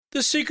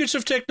The Secrets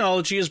of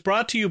Technology is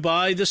brought to you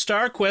by the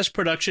StarQuest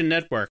Production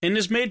Network and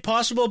is made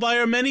possible by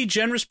our many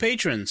generous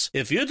patrons.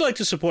 If you'd like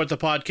to support the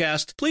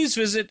podcast, please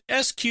visit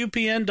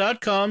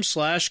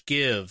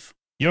sqpn.com/give.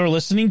 You're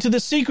listening to The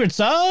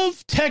Secrets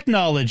of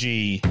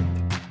Technology.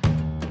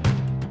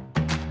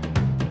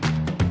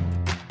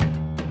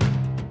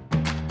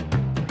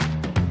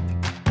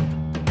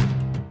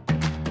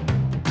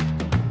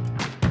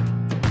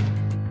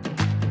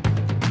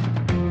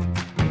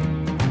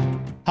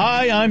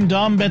 Hi, I'm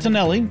Dom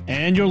Bettinelli,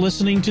 and you're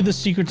listening to The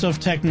Secrets of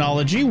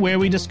Technology, where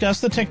we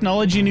discuss the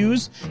technology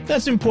news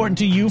that's important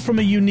to you from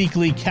a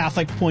uniquely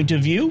Catholic point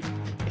of view.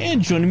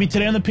 And joining me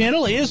today on the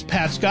panel is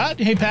Pat Scott.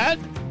 Hey, Pat.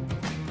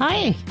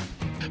 Hi.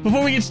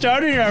 Before we get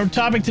started, our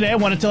topic today, I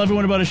want to tell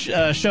everyone about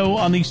a show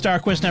on the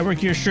StarQuest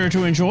Network you're sure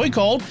to enjoy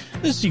called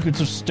The Secrets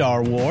of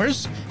Star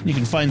Wars. You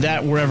can find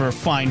that wherever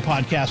fine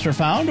podcasts are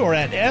found or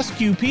at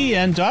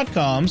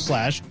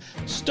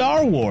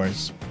sqpn.com/Star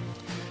Wars.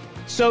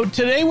 So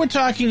today we're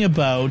talking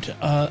about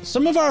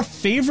some of our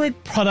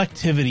favorite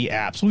productivity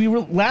apps.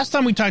 Last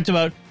time we talked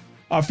about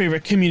our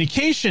favorite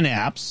communication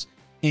apps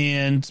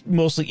and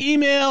mostly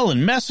email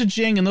and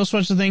messaging and those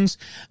sorts of things.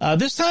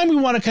 This time we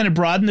want to kind of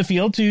broaden the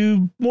field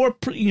to more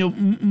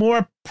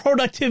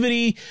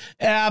productivity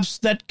apps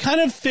that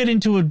kind of fit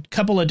into a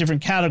couple of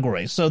different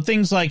categories. So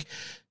things that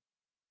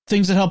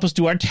help us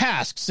do our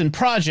tasks and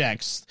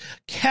projects,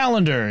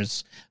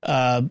 calendars,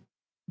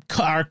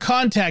 our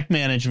contact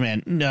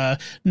management,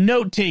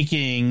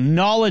 note-taking,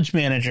 knowledge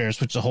managers,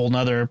 which is a whole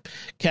nother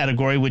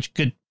category, we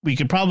could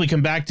probably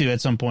come back to at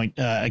some point.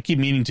 I keep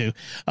meaning to,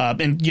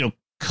 and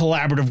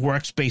collaborative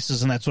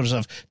workspaces and that sort of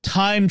stuff,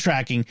 time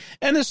tracking,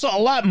 and there's a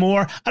lot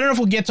more. I don't know if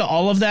we'll get to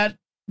all of that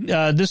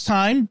this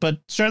time, but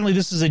certainly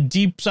this is a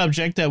deep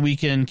subject that we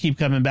can keep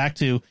coming back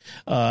to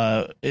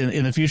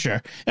in the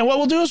future. And what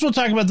we'll do is we'll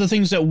talk about the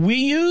things that we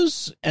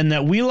use and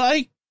that we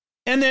like,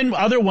 and then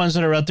other ones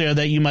that are out there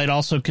that you might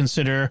also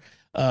consider,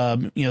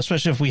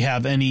 especially if we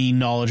have any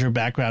knowledge or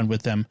background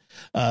with them.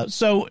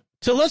 So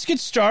let's get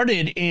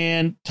started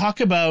and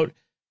talk about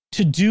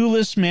to-do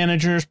list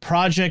managers,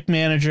 project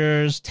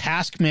managers,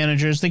 task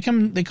managers. They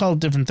call it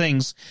different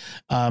things.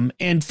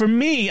 And for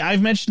me,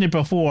 I've mentioned it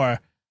before,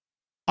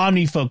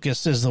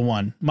 OmniFocus is the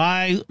one.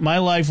 My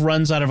life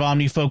runs out of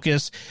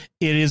OmniFocus.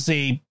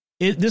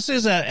 This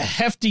is a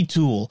hefty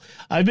tool.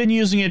 I've been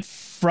using it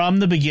from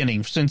the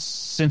beginning,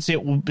 since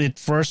it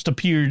first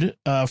appeared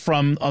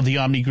from the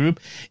Omni group,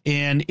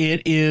 and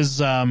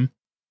it's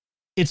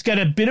got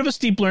a bit of a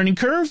steep learning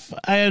curve,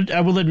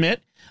 I will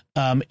admit.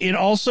 It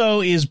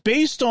also is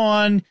based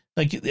on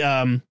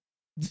the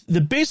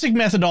basic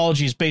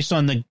methodology is based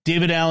on the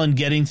David Allen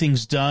Getting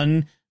Things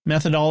Done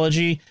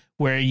methodology,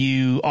 where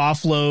you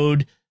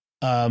offload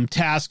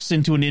tasks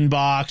into an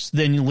inbox,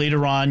 then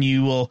later on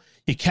you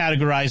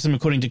categorize them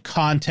according to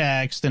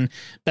context and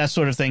that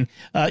sort of thing.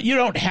 You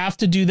don't have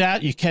to do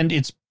that. You can.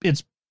 It's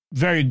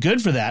very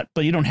good for that,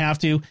 but you don't have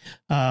to.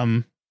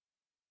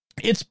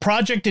 It's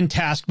project and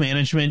task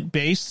management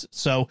based.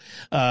 So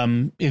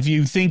if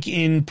you think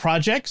in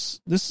projects,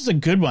 this is a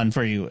good one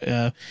for you.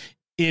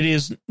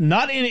 It's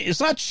not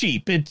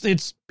cheap.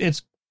 It's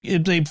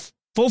a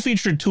full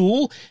featured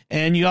tool,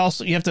 and you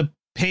have to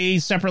pay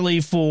separately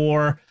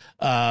for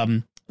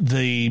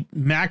the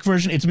Mac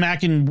version. It's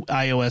Mac and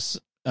iOS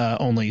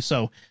only.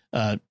 So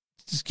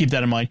just keep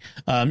that in mind.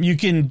 You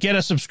can get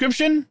a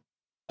subscription,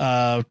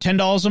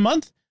 $10 a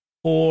month,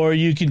 or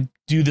you can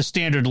do the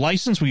standard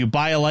license where you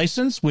buy a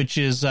license, which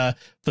is for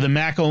the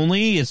Mac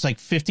only. It's like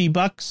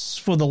 $50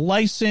 for the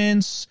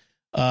license.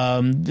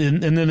 And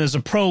then there's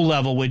a pro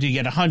level where you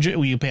get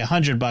where you pay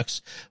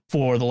 $100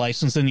 for the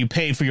license, then you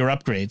pay for your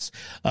upgrades.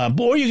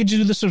 Or you can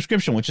do the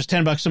subscription, which is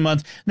 $10 a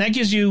month. And that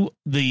gives you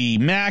the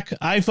Mac,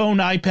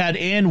 iPhone,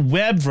 iPad, and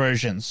web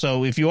versions.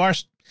 So if you are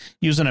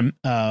using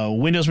a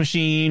Windows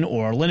machine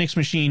or a Linux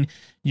machine,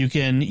 you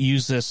can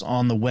use this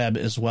on the web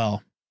as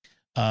well.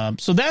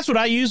 So that's what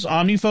I use,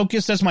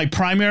 OmniFocus. That's my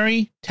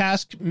primary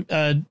task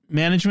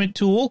management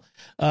tool.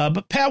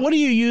 But Pat, what do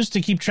you use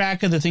to keep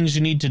track of the things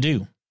you need to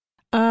do?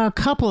 A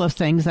couple of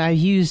things. I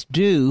use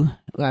Do.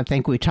 I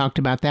think we talked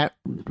about that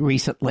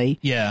recently.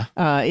 Yeah.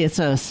 It's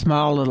a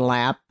small little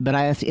app, but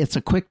it's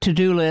a quick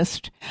to-do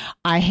list.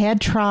 I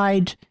had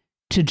tried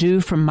To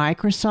Do from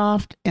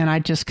Microsoft, and I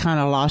just kind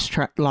of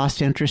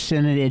lost interest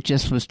in it. It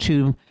just was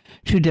too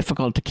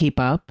difficult to keep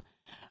up.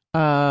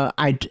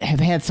 I have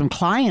had some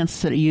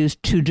clients that use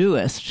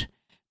Todoist,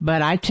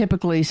 but I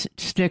typically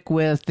stick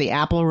with the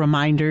Apple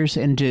reminders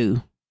and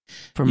Do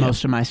for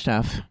most of my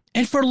stuff.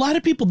 And for a lot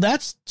of people,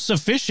 that's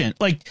sufficient.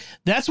 Like,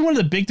 that's one of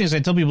the big things I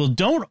tell people: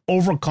 don't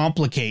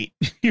overcomplicate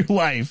your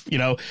life.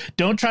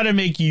 Don't try to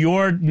make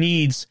your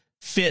needs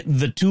fit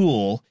the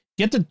tool.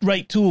 Get the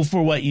right tool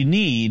for what you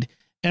need.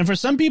 And for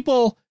some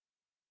people,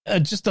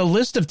 just a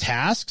list of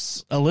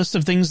tasks, a list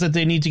of things that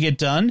they need to get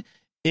done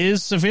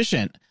is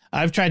sufficient.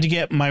 I've tried to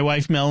get my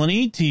wife,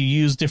 Melanie, to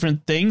use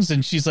different things,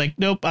 and she's like,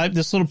 nope,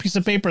 this little piece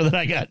of paper that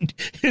I got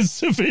is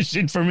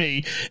sufficient for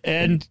me.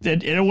 And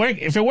it'll work.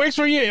 If it works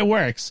for you, it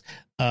works.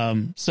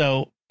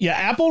 So Yeah,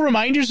 Apple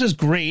Reminders is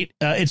great.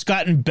 It's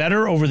gotten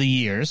better over the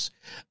years.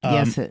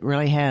 Yes, it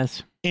really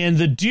has. And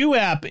the Do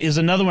app is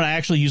another one I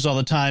actually use all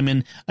the time.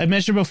 And I've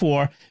mentioned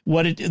before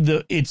what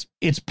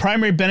its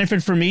primary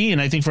benefit for me, and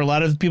I think for a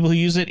lot of people who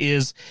use it,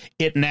 is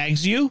it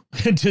nags you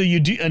until you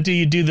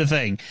do the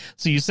thing.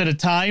 So you set a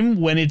time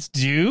when it's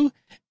due,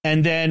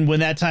 and then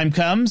when that time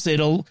comes,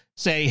 it'll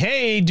say,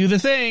 "Hey, do the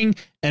thing."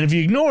 And if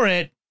you ignore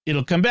it,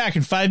 it'll come back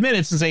in 5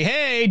 minutes and say,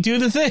 "Hey, do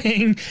the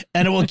thing,"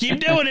 and it will keep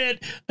doing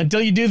it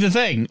until you do the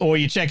thing or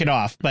you check it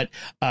off. But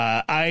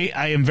I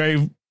am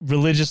very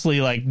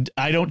religiously, like,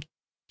 I don't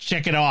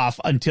check it off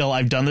until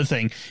I've done the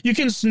thing. You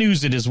can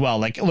snooze it as well.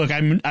 Like, look, I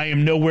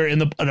am nowhere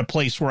in a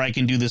place where I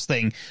can do this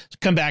thing.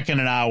 Come back in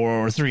an hour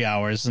or 3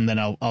 hours, and then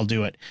I'll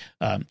do it.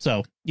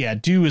 So yeah,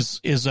 Do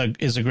is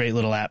a great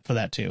little app for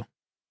that too.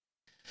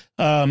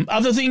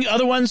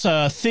 Other ones,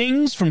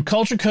 Things from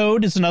Culture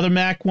Code is another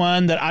Mac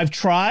one that I've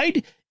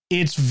tried.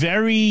 It's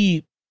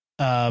very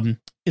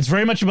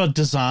much about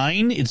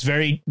design. It's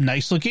very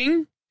nice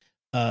looking,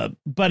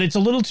 but it's a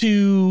little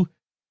too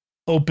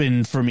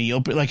open for me.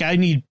 Like, I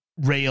need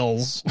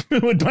Rails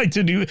with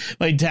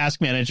my task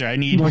manager. I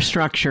need more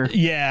structure.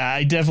 Yeah,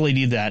 I definitely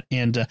need that.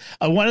 And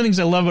one of the things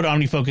I love about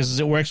OmniFocus is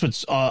it works with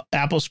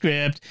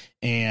AppleScript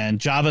and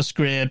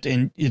JavaScript,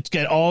 and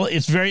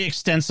it's very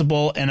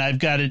extensible. And I've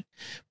got it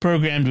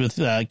programmed with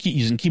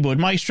using Keyboard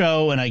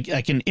Maestro, and I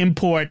can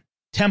import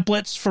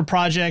templates for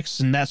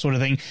projects and that sort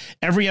of thing.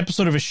 Every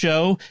episode of a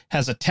show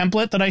has a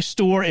template that I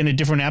store in a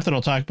different app that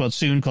I'll talk about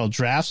soon called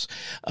Drafts.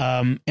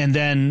 And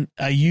then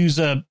I use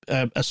a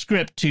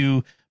script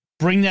to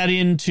bring that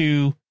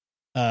into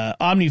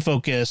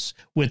OmniFocus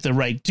with the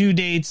right due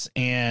dates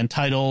and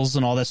titles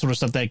and all that sort of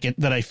stuff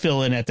that I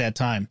fill in at that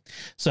time.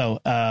 So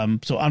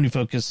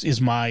OmniFocus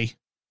is my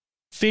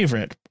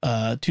favorite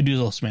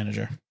to-do list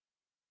manager.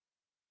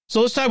 So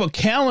let's talk about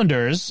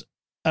calendars.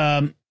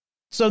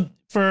 So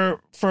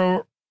for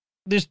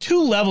there's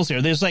two levels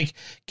here. There's like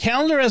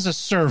calendar as a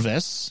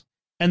service,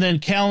 and then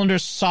calendar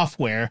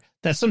software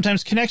that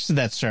sometimes connects to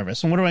that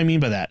service. And what do I mean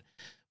by that?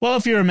 Well,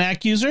 if you're a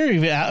Mac user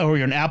or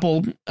you're an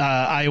Apple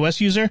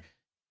iOS user,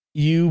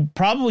 you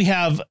probably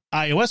have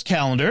iOS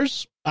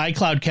calendars,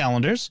 iCloud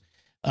calendars.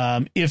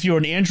 If you're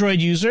an Android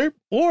user,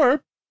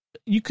 or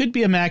you could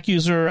be a Mac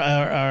user or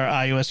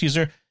iOS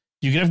user,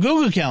 you can have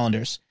Google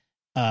calendars.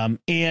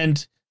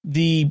 And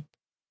the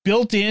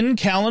built-in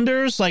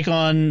calendars, like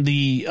on an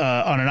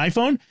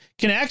iPhone,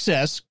 can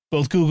access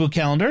both Google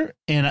Calendar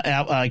and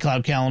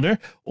iCloud Calendar,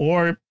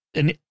 or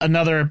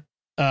another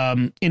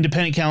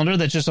independent calendar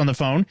that's just on the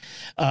phone.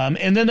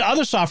 And then the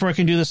other software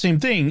can do the same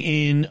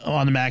thing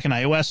on the Mac and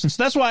iOS. And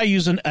so that's why I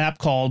use an app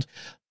called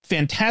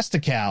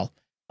Fantastical.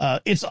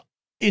 It's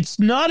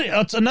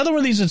another one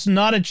of these. It's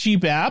not a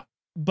cheap app,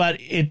 but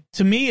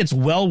to me, it's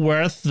well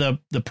worth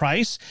the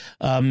price.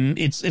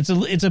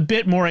 It's a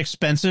bit more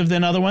expensive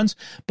than other ones.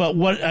 But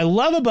what I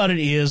love about it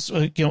is,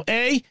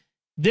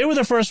 they were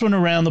the first one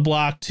around the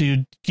block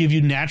to give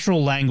you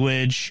natural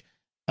language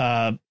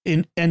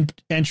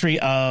entry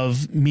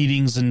of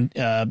meetings and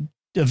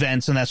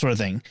events and that sort of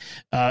thing.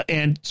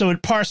 And so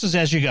it parses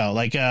as you go,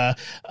 like a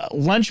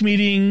lunch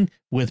meeting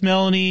with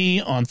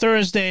Melanie on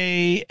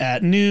Thursday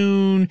at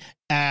noon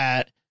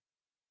at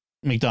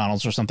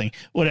McDonald's or something,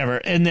 whatever.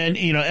 And then,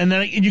 and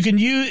then you can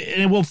use,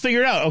 and we'll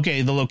figure it out.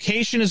 Okay, the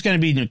location is going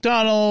to be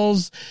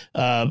McDonald's.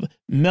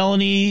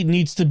 Melanie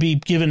needs to be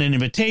given an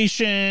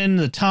invitation,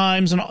 the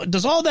times, and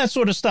does all that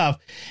sort of stuff.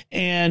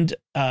 And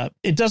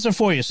it does it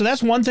for you. So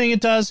that's one thing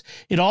it does.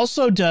 It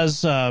also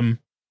does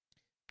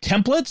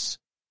templates.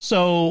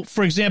 So,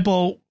 for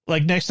example,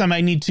 like next time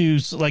I need to,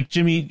 like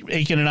Jimmy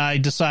Aiken and I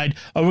decide,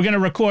 we're going to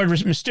record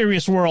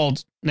Mysterious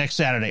World next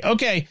Saturday.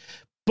 Okay,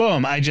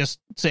 boom. I just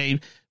say,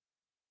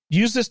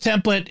 use this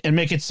template and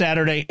make it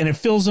Saturday, and it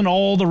fills in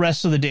all the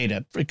rest of the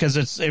data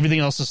because everything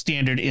else is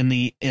standard in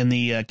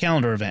the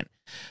calendar event.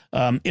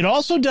 It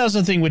also does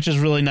a thing which is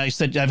really nice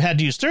that I've had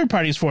to use third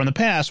parties for in the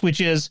past,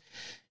 which is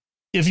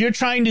if you're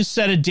trying to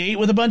set a date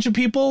with a bunch of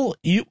people,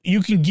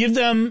 you can give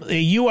them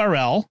a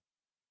URL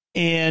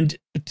and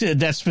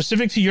that's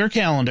specific to your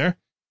calendar,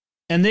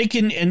 and they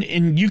can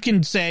and you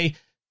can say,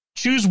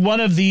 choose one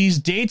of these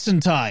dates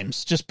and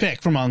times. Just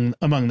pick from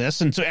among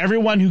this. And so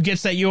everyone who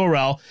gets that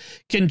URL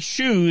can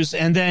choose,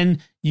 and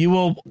then you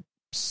will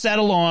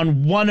settle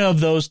on one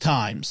of those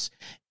times.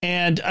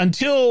 And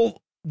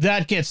until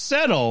that gets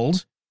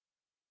settled,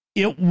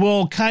 it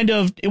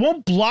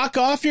won't block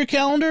off your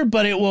calendar,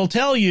 but it will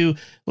tell you,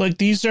 like,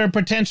 these are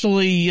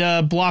potentially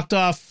blocked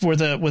off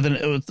with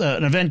an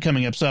event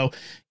coming up. So,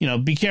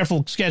 be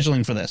careful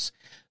scheduling for this.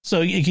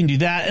 So you can do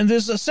that, and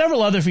there's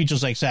several other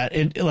features like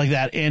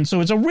that. And so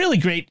it's a really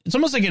great. It's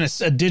almost like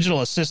a digital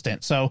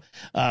assistant. So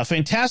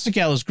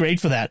Fantastical is great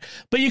for that.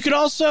 But you could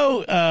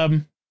also,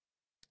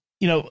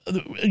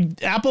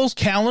 Apple's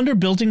calendar,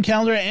 built-in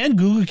calendar, and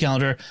Google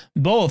Calendar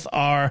both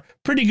are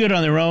pretty good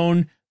on their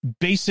own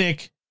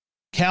basic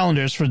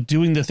calendars for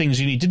doing the things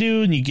you need to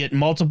do, and you get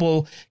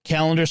multiple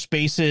calendar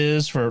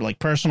spaces for like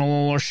personal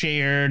or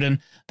shared and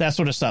that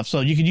sort of stuff.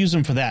 So you could use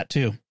them for that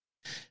too.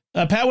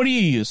 Pat, what do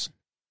you use?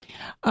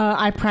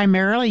 I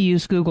primarily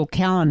use Google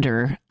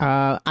Calendar.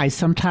 I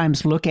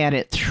sometimes look at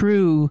it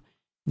through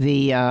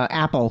the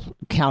Apple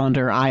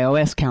Calendar,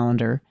 iOS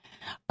Calendar.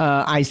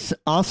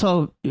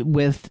 Also,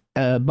 with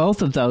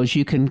both of those,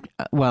 you can,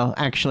 well,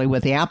 actually,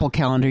 with the Apple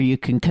Calendar, you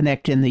can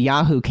connect in the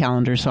Yahoo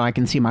Calendar so I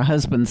can see my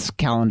husband's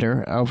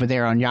calendar over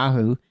there on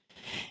Yahoo.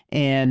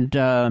 And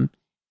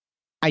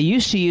I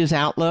used to use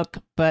Outlook,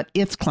 but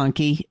it's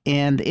clunky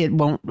and it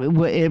won't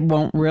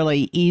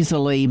really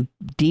easily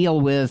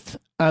deal with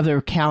other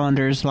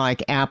calendars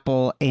like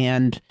Apple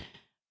and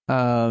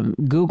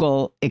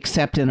Google,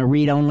 except in a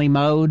read-only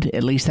mode.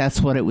 At least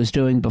that's what it was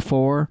doing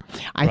before.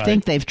 I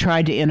think they've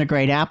tried to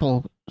integrate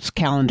Apple's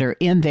calendar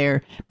in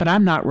there, but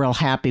I'm not real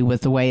happy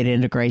with the way it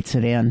integrates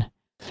it in.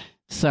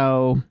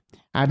 So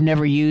I've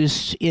never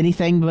used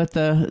anything but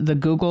the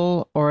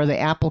Google or the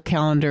Apple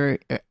calendar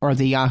or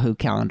the Yahoo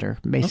calendar,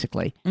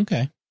 basically.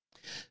 Okay.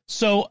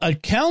 So a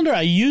calendar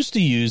I used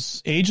to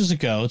use ages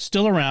ago, it's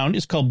still around,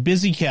 is called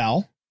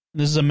BusyCal.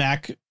 This is a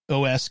Mac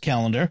OS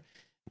calendar.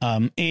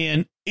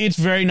 And it's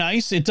very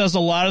nice. It does a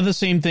lot of the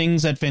same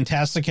things that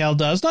Fantastical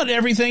does. Not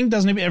everything,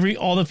 doesn't have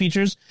all the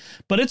features,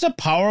 but it's a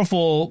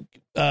powerful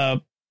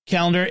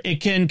calendar. It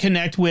can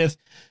connect with,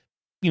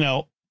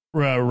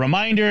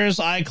 reminders,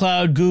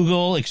 iCloud,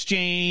 Google,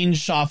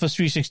 Exchange, Office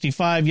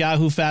 365,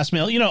 Yahoo,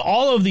 Fastmail,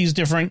 all of these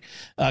different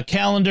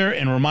calendar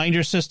and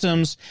reminder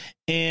systems,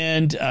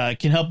 and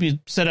can help you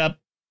set up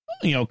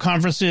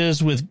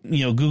conferences with,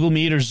 Google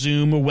Meet or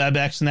Zoom or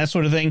WebEx and that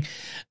sort of thing,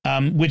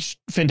 which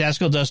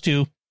Fantastical does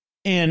too.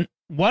 And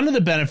one of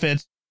the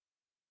benefits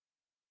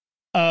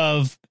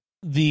of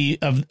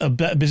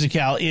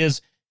BusyCal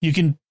is you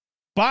can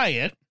buy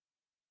it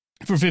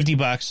for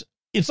 $50.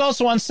 It's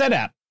also on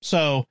SetApp.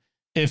 So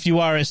if you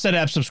are a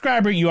SetApp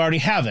subscriber, you already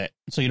have it.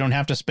 So you don't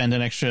have to spend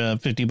an extra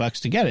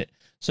 $50 to get it.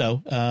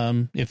 So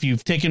if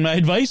you've taken my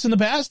advice in the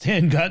past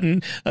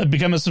and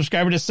become a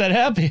subscriber to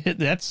SetApp,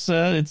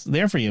 it's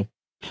there for you.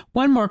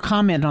 One more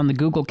comment on the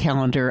Google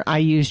Calendar. I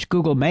used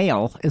Google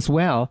Mail as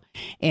well.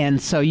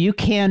 And so you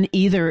can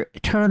either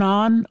turn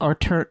on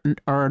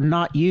or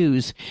not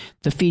use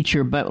the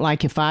feature. But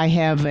like if I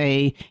have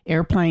a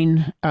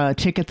airplane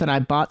ticket that I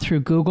bought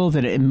through Google,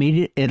 that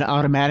it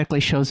automatically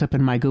shows up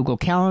in my Google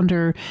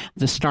Calendar.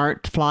 The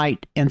start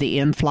flight and the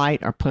end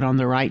flight are put on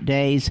the right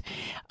days.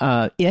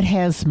 It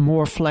has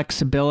more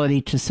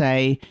flexibility to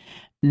say,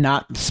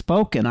 not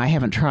spoken. I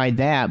haven't tried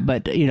that,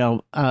 but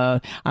I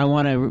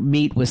want to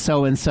meet with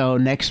so and so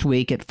next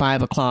week at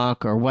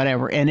 5:00 or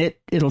whatever, and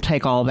it'll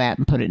take all that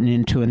and put it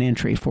into an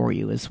entry for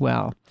you as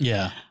well.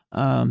 Yeah.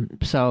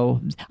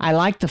 So I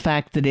like the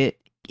fact that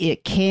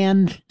it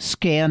can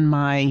scan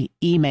my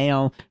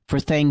email for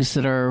things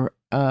that are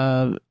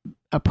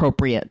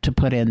appropriate to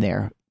put in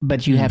there,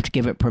 but you have to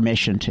give it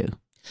permission to.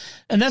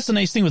 And that's the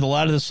nice thing with a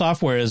lot of the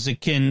software is it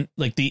can,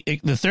 like the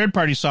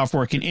third-party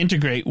software can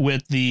integrate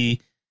with the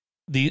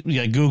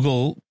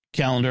Google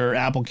Calendar,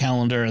 Apple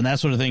Calendar, and that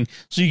sort of thing.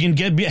 So you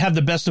can have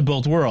the best of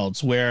both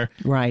worlds where,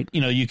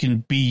 you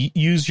can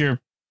use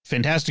your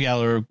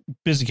Fantastical or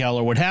BusyCal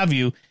or what have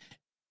you,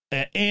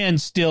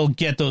 and still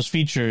get those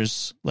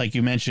features, like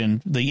you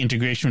mentioned, the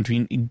integration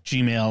between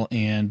Gmail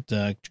and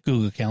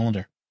Google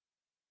Calendar.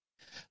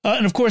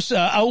 And of course,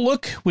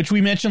 Outlook, which we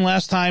mentioned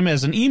last time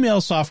as an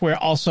email software,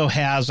 also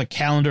has a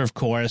calendar. Of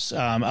course,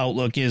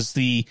 Outlook is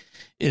the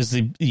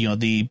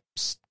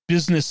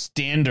business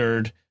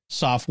standard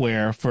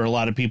software for a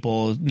lot of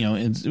people.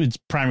 Its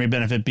primary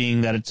benefit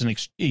being that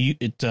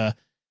it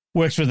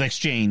works with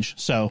Exchange,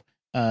 so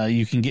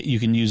you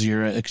can use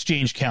your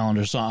Exchange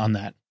calendars on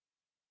that.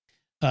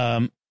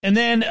 And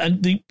then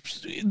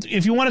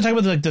if you want to talk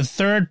about the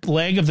third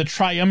leg of the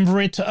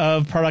triumvirate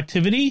of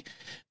productivity,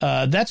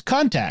 that's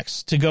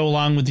contacts to go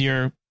along with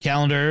your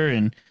calendar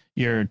and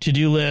your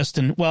to-do list,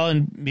 and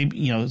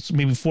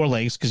maybe four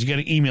legs because you got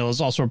an email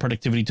is also a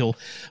productivity tool,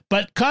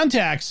 but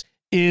contacts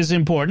is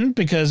important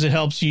because it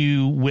helps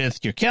you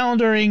with your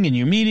calendaring and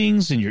your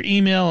meetings and your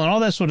email and all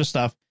that sort of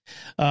stuff.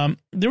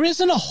 There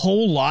isn't a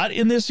whole lot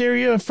in this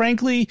area,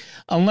 frankly,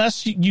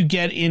 unless you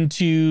get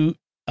into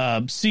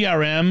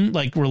CRM,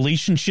 like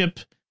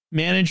relationship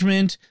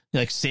management,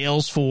 like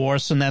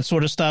Salesforce and that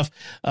sort of stuff.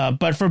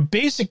 But for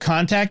basic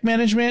contact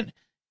management,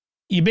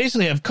 you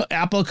basically have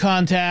Apple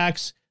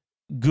Contacts,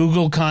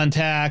 Google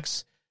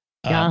Contacts,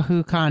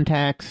 Yahoo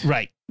Contacts.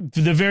 Right.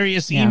 The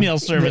various email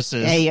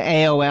services,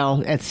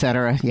 AOL,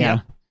 etc. Yeah.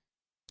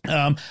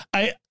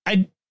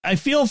 I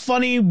feel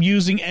funny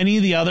using any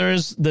of the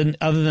others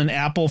other than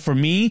Apple for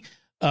me,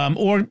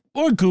 or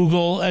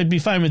Google. I'd be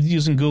fine with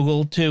using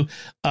Google too.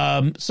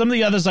 Some of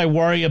the others I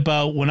worry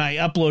about when I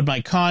upload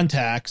my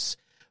contacts.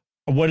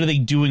 What are they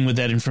doing with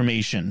that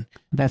information?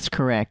 That's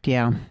correct.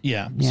 Yeah.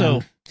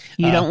 So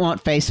you don't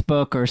want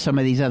Facebook or some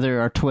of these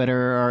other, or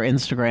Twitter or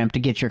Instagram to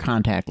get your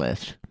contact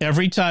list.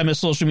 Every time a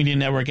social media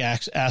network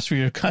asks for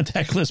your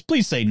contact list,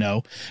 please say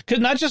no. Because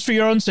not just for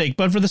your own sake,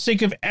 but for the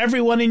sake of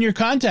everyone in your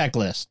contact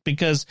list,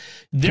 because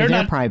they're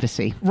not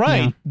privacy.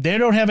 Right. Yeah. They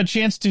don't have a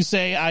chance to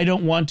say, I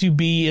don't want to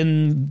be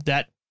in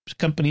that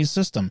company's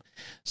system.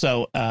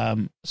 So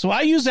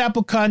I use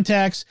Apple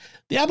Contacts.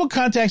 The Apple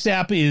Contacts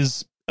app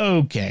is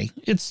okay.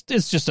 It's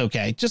just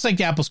okay. Just like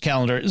Apple's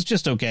Calendar, it's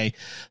just okay.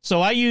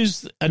 So I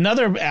use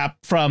another app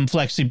from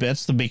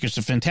FlexiBits, the makers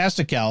of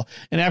Fantastical,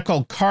 an app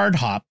called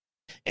CardHop.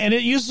 And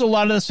it uses a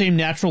lot of the same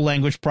natural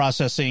language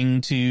processing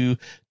to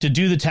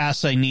do the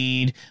tasks I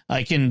need.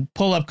 I can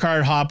pull up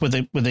CardHop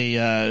with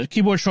a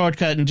keyboard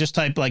shortcut and just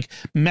type like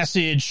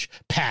message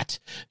Pat,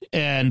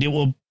 and it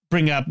will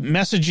bring up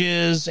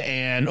messages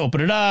and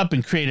open it up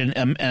and create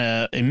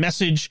a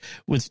message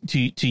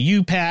to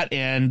you, Pat,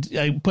 and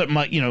I put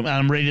my,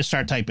 I'm ready to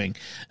start typing.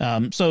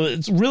 So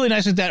it's really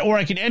nice like that. Or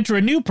I can enter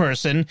a new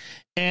person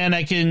and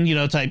I can,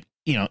 type,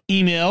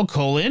 email :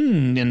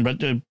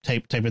 and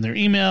type in their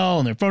email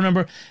and their phone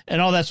number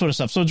and all that sort of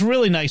stuff. So it's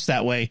really nice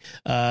that way.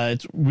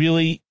 It's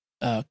really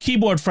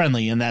keyboard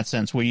friendly in that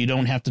sense, where you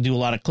don't have to do a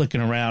lot of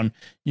clicking around.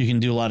 You can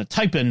do a lot of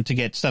typing to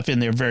get stuff in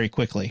there very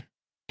quickly.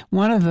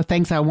 One of the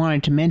things I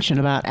wanted to mention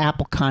about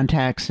Apple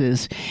Contacts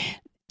is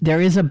there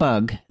is a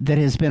bug that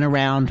has been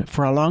around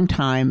for a long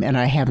time, and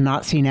I have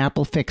not seen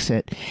Apple fix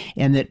it,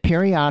 and that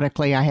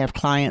periodically I have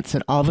clients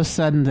that all of a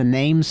sudden the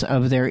names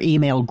of their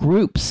email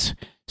groups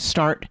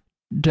start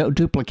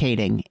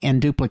duplicating.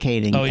 And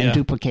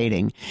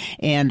duplicating.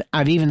 And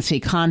I've even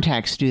seen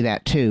contacts do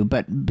that too,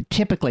 but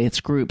typically it's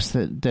groups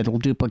that'll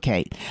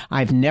duplicate.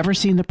 I've never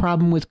seen the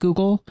problem with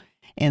Google.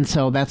 And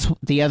so that's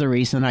the other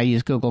reason I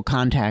use Google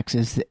Contacts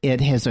is it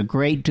has a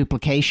great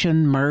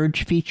duplication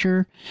merge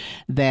feature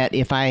that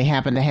if I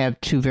happen to have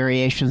two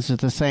variations of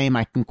the same,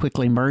 I can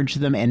quickly merge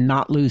them and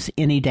not lose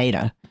any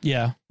data.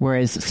 Yeah.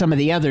 Whereas some of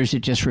the others,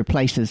 it just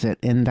replaces it,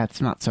 and that's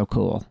not so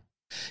cool.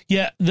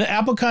 Yeah, the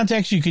Apple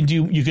Contacts you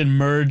can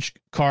merge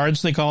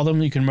cards, they call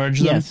them. You can merge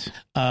them. Yes.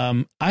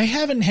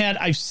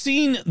 I've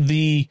seen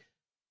the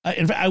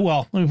in fact,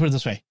 well, let me put it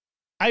this way.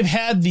 I've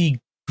had the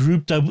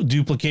group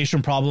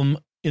duplication problem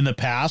in the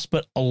past,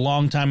 but a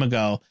long time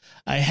ago.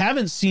 I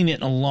haven't seen it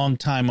in a long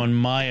time on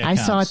my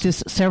accounts. I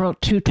saw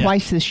it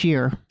twice this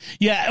year.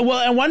 Yeah, well,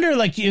 I wonder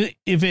like if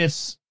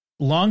it's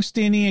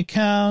long-standing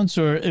accounts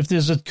or if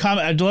there's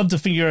I'd love to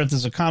figure out if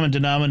there's a common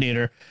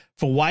denominator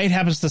for why it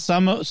happens to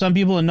some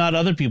people and not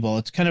other people.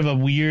 It's kind of a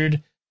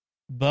weird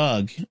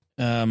bug.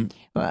 Well,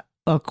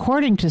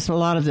 according to a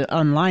lot of the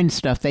online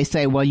stuff, they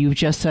say, well, you've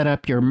just set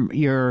up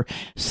your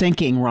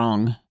syncing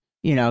wrong.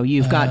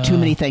 You've got too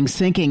many things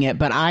syncing it,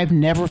 but I've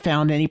never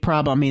found any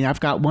problem. I mean, I've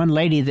got one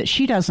lady that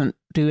she doesn't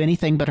do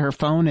anything but her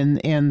phone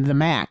and the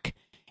Mac.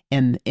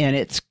 And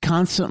it's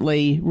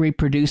constantly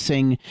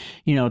reproducing,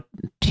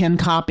 10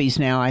 copies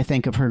now, I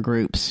think, of her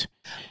groups.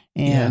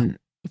 And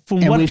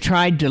we've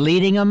tried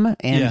deleting them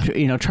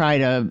and, try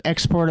to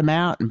export them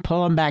out and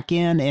pull them back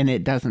in, and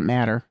it doesn't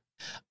matter.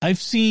 I've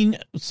seen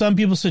some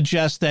people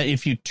suggest that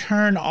if you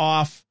turn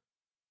off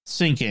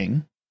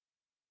syncing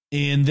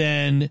and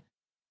then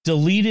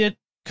delete it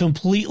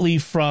completely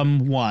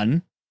from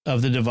one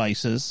of the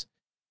devices,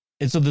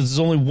 and so there's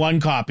only one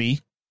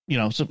copy,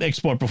 so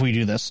export before you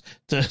do this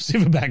to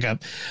save it back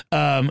up.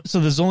 So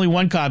there's only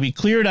one copy,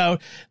 clear it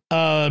out.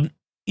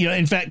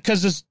 In fact,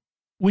 because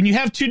when you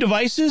have two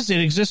devices, it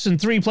exists in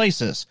three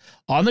places: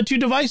 on the two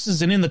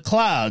devices and in the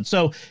cloud.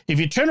 So if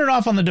you turn it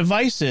off on the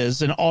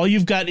devices and all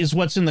you've got is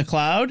what's in the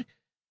cloud,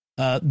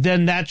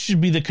 then that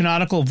should be the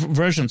canonical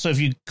version. So if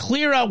you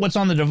clear out what's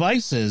on the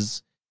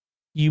devices,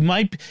 you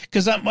might,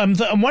 because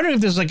I'm wondering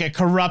if there's like a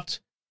corrupt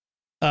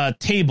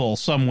table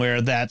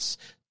somewhere that's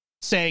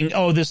saying,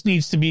 oh, this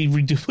needs to be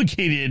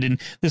reduplicated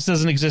and this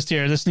doesn't exist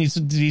here.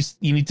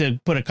 You need to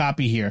put a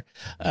copy here.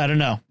 I don't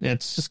know.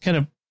 It's just kind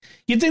of,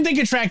 you'd think they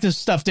could track this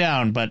stuff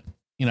down, but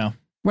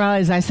Well,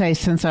 as I say,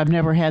 since I've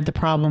never had the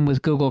problem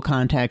with Google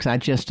Contacts, I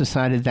just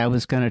decided that I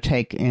was going to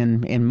take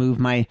and move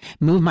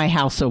my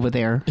house over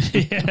there.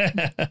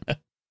 Yeah.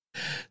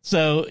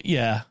 So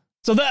yeah.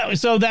 So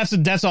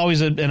that's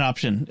always an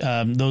option.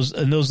 Those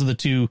are the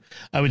two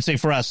I would say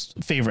for us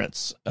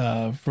favorites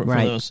for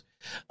those.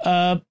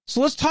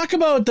 So let's talk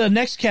about the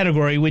next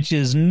category, which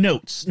is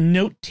note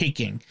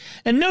taking.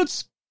 And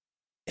notes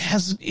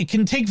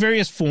can take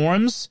various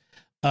forms.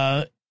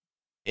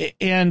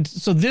 And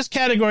so this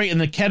category and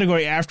the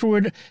category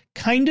afterward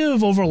kind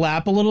of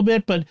overlap a little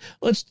bit, but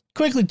let's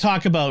quickly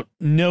talk about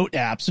note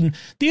apps. And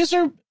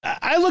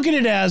I look at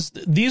it as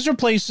these are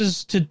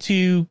places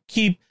to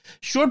keep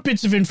short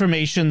bits of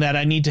information that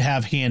I need to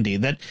have handy,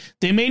 that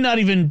they may not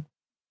even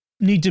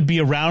need to be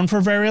around for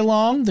very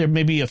long. They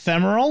may be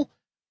ephemeral,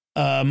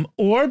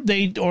 or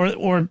they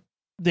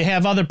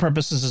have other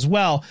purposes as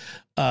well.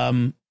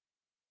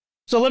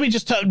 So let me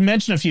just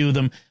mention a few of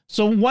them.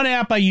 So one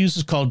app I use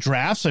is called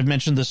Drafts. I've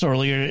mentioned this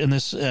earlier in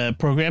this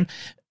program.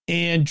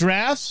 And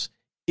Drafts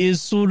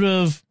is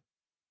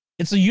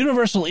it's a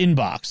universal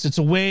inbox. It's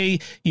a way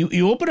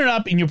you open it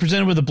up and you're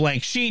presented with a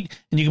blank sheet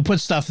and you can put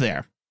stuff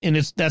there. And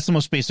that's the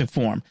most basic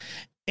form.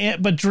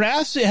 But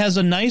Drafts, it has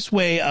a nice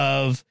way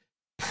of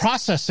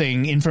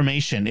processing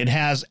information. It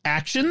has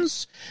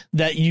actions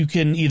that you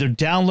can either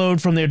download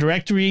from their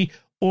directory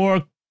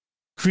or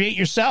create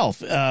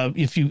yourself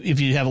if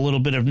you have a little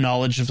bit of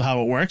knowledge of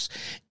how it works.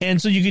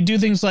 And so you could do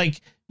things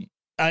like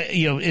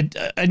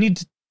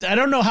I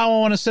don't know how I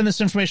want to send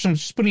this information. I'm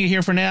just putting it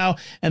here for now.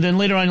 And then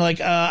later on, like,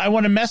 I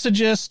want to message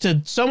this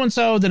to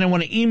so-and-so. Then I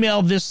want to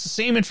email this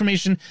same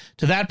information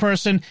to that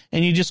person.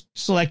 And you just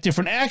select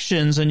different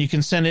actions and you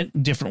can send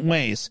it different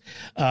ways.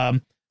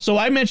 So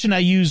I mentioned I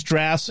use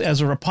Drafts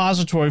as a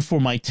repository for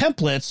my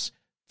templates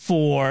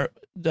for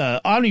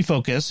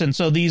OmniFocus. And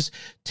so these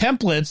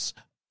templates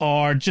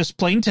are just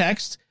plain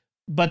text,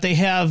 but they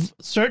have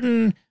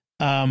certain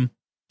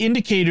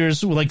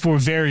indicators like for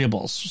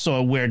variables.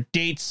 So where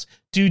dates,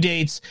 due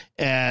dates,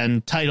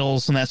 and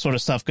titles and that sort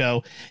of stuff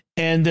go.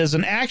 And there's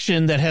an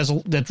action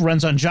that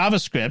runs on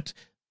JavaScript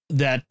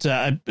that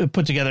I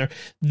put together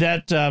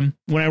that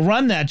when I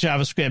run that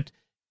JavaScript,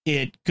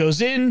 it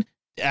goes in,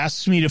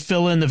 asks me to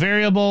fill in the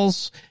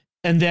variables,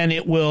 and then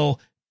it will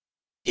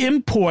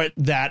import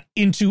that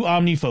into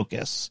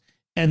OmniFocus,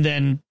 and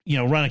then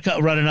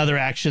run another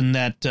action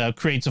that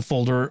creates a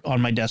folder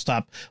on my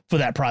desktop for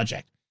that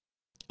project,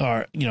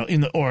 or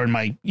in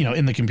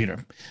the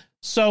computer.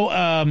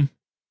 So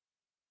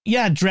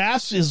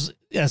Drafts is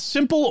as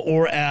simple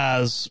or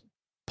as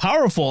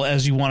powerful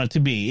as you want it to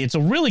be. It's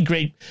a really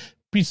great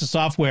piece of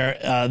software.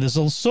 There's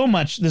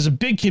a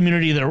big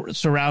community that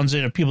surrounds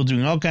it of people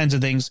doing all kinds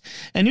of things.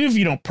 And even if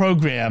you don't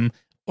program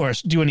or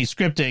do any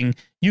scripting,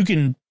 you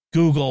can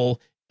Google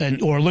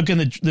or look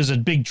there's a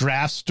big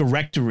Drafts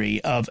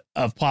directory of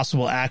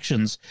possible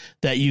actions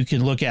that you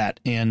can look at.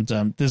 And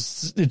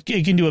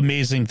it can do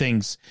amazing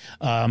things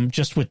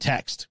just with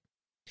text.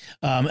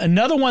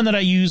 Another one that I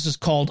use is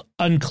called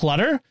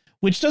Unclutter,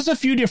 which does a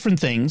few different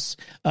things.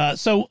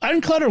 So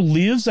Unclutter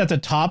lives at the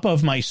top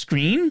of my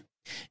screen.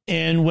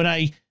 And when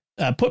I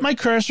put my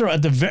cursor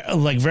at the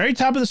very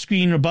top of the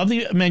screen above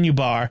the menu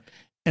bar,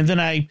 and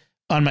then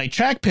on my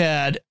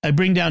trackpad, I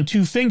bring down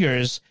 2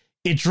 fingers,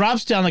 it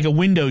drops down like a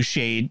window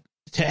shade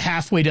to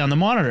halfway down the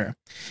monitor.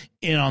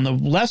 And on the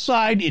left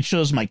side, it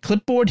shows my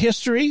clipboard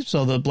history.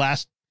 So the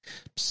last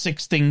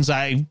 6 things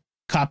I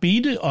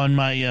copied on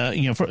my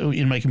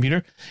in my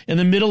computer. In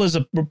the middle is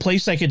a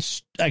place I could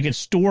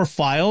store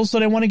files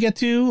that I want to get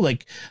to,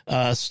 like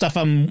stuff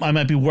I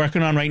might be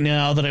working on right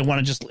now that I want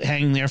to just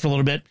hang there for a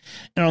little bit.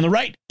 And on the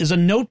right is a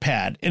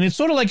notepad, and it's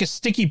sort of like a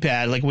sticky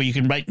pad, like where you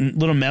can write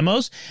little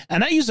memos.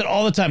 And I use it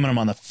all the time when I'm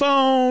on the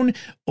phone,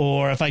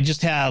 or if I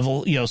just have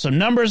some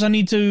numbers I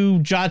need to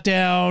jot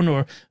down,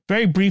 or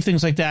very brief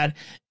things like that.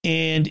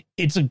 And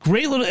it's a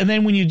great little. And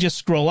then when you just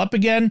scroll up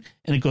again,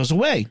 and it goes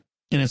away.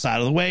 And it's out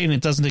of the way, and it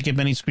doesn't take up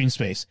any screen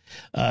space.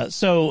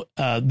 So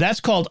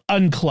that's called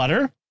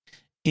Unclutter,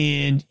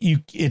 and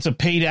it's a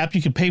paid app.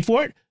 You can pay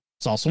for it.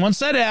 It's also on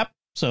SetApp,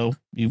 so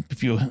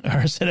if you are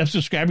a SetApp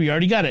subscriber, you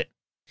already got it.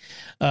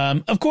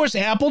 Of course,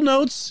 Apple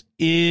Notes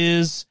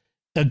is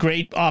a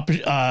great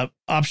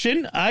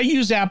option. I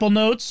use Apple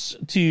Notes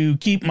to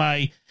keep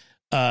my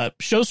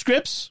show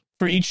scripts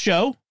for each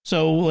show.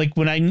 So like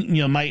when I,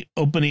 my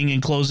opening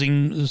and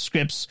closing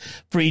scripts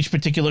for each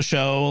particular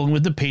show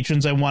with the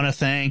patrons I want to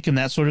thank and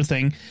that sort of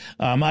thing.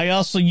 I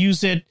also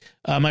use it.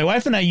 My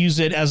wife and I use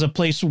it as a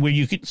place where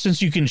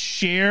since you can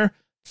share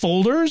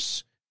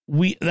folders,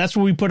 that's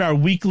where we put our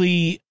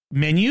weekly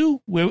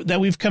menu that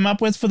we've come up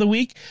with for the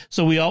week.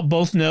 So we all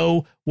both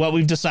know what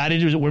we've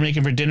decided we're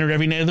making for dinner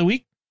every night of the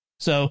week.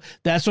 So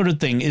that sort of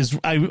thing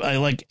I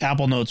like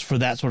Apple Notes for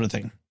that sort of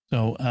thing.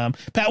 So,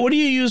 Pat, what do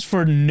you use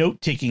for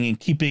note taking and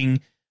keeping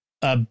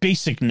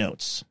basic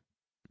notes?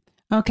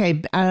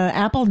 Okay,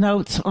 Apple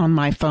Notes on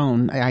my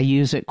phone, I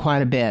use it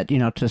quite a bit,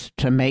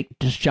 to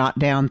jot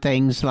down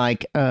things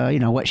like,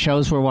 what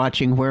shows we're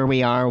watching, where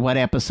we are, what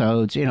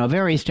episodes,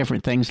 various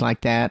different things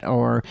like that,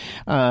 or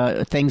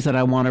things that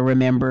I want to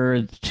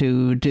remember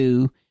to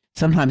do.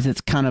 Sometimes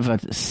it's kind of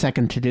a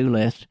second to-do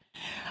list.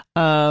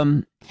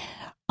 On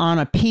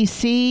a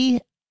PC,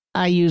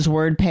 I use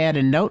WordPad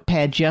and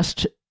Notepad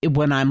just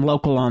when I'm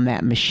local on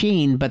that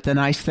machine. But the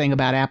nice thing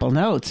about Apple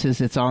Notes is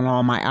it's on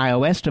all my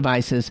iOS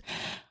devices.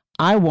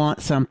 I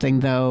want something,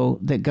 though,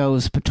 that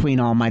goes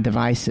between all my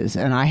devices.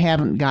 And I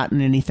haven't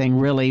gotten anything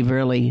really,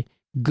 really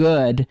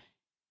good,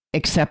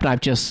 except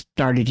I've just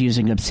started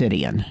using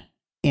Obsidian.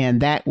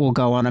 And that will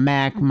go on a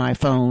Mac, my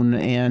phone,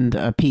 and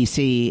a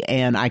PC,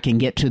 and I can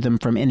get to them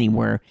from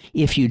anywhere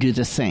if you do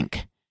the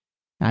sync.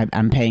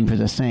 I'm paying for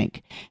the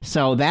sync.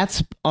 So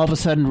that's all of a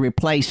sudden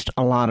replaced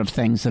a lot of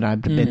things that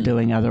I've been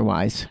doing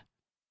otherwise.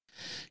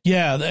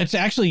 Yeah, it's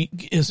actually,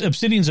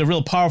 Obsidian's a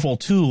real powerful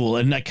tool.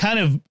 And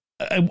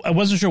I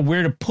wasn't sure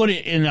where to put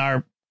it in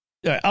our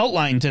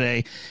outline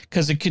today,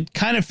 because it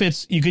kind of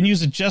fits. You can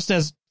use it just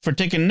as for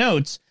taking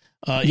notes.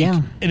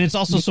 And it's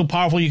also so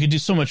powerful. You can do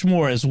so much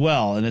more as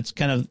well. And it's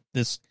kind of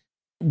this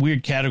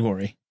weird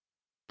category.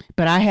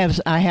 But I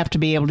have to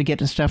be able to get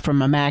the stuff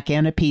from a Mac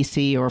and a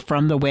PC, or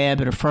from the web,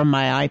 or from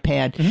my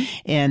iPad.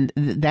 And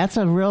that's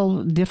a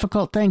real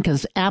difficult thing,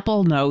 because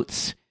Apple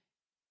Notes,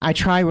 I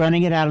try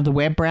running it out of the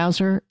web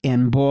browser,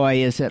 and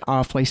boy, is it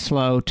awfully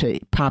slow to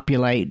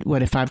populate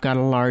if I've got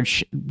a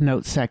large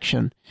note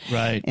section.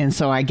 Right. And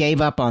so I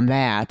gave up on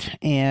that.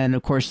 And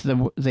of course,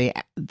 the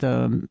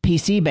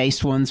PC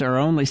based ones are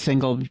only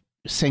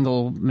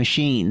single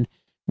machine,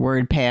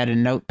 WordPad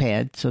and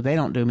Notepad, so they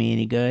don't do me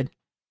any good.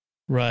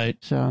 Right.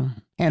 So,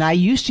 and I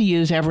used to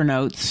use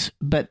Evernote,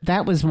 but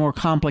that was more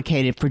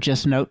complicated for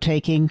just note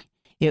taking.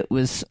 It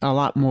was a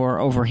lot more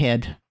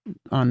overhead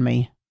on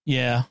me.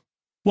 Yeah.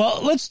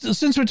 Well,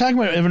 since we're talking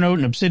about Evernote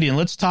and Obsidian,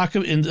 let's talk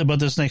about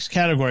this next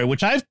category,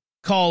 which I've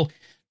called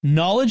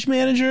knowledge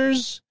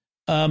managers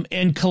and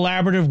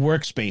collaborative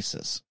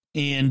workspaces.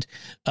 And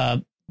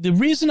the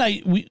reason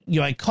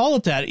I call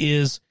it that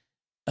is,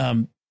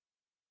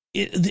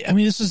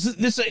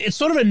 it's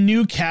sort of a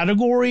new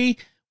category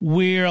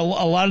where a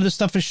lot of this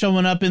stuff is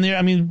showing up in there.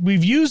 I mean,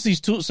 we've used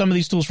some of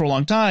these tools for a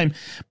long time,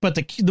 but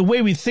the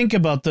way we think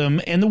about them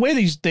and the way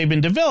they've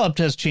been developed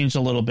has changed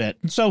a little bit.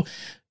 And so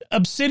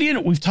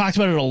Obsidian, we've talked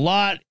about it a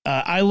lot.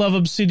 I love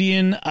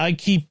Obsidian. I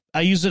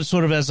use it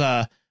sort of as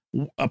a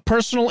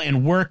personal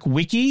and work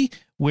wiki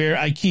where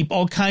I keep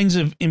all kinds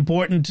of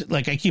important,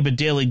 like I keep a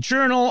daily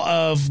journal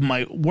of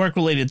my work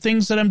related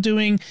things that I'm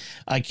doing.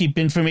 I keep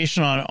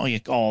information on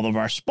all of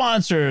our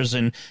sponsors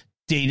and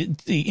the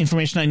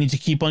information I need to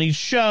keep on each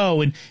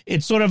show. And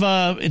it's sort of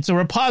it's a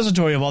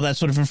repository of all that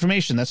sort of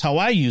information. That's how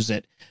I use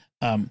it.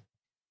 And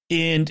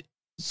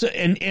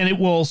it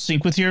will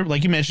sync with your,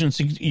 like you mentioned,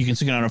 you can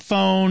sync it on a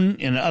phone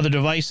and other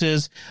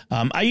devices.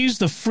 I use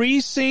the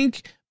free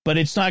sync, but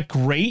it's not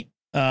great.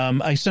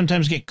 I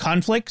sometimes get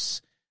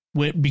conflicts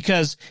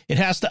because it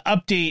has to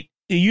update.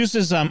 It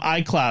uses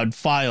iCloud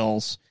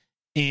files,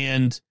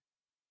 and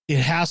it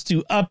has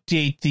to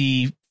update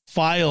the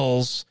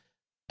files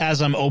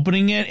as I'm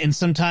opening it. And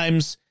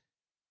sometimes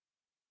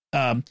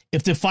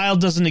if the file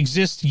doesn't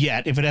exist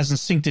yet, if it hasn't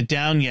synced it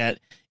down yet,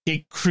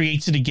 it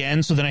creates it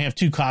again. So then I have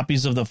two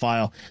copies of the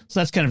file. So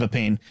that's kind of a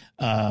pain.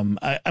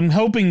 I'm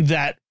hoping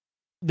that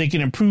they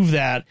can improve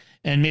that,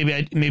 and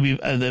maybe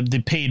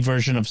the paid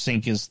version of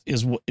Sync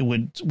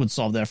would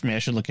solve that for me. I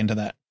should look into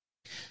that.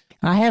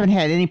 I haven't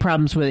had any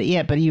problems with it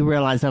yet, but you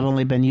realize I've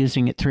only been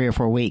using it 3 or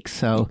 4 weeks.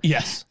 So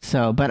yes.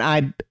 So, but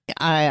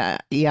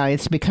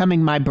it's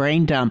becoming my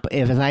brain dump.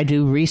 If as I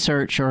do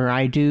research or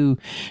I do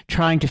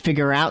trying to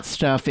figure out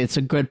stuff, it's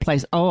a good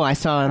place. Oh, I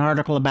saw an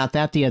article about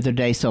that the other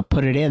day, so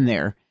put it in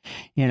there,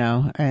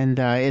 and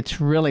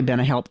it's really been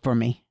a help for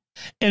me.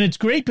 And it's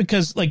great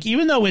because, like,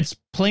 even though it's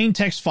plain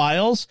text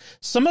files,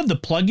 some of the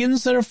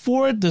plugins that are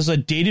for it, there's a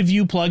data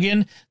view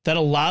plugin that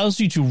allows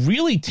you to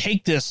really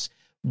take this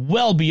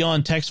well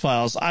beyond text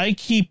files. I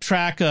keep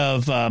track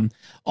of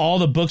all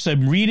the books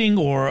I'm reading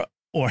or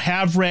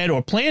have read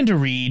or plan to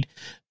read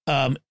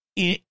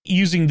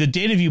using the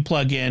data view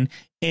plugin,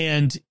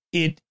 and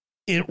it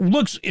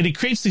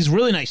creates these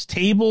really nice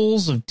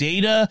tables of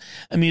data.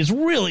 I mean, it's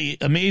really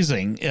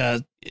amazing.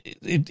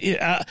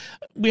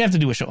 We have to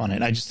do a show on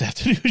it. I just have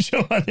to do a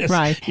show on this.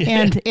 Right.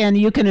 Yeah. And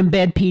you can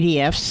embed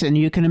PDFs and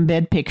you can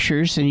embed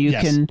pictures and you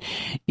can,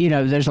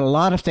 there's a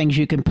lot of things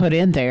you can put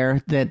in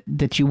there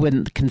that you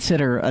wouldn't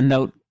consider a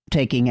note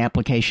taking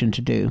application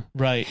to do.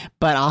 Right.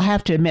 But I'll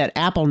have to admit,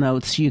 Apple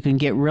Notes, you can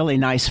get really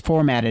nice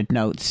formatted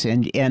notes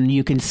and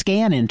you can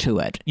scan into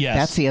it. Yes.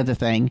 That's the other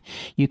thing.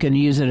 You can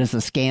use it as a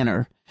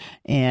scanner,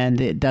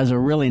 and it does a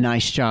really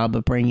nice job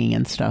of bringing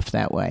in stuff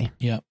that way.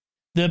 Yeah.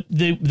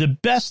 The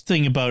best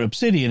thing about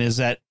Obsidian is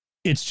that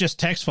it's just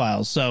text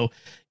files. So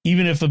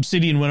even if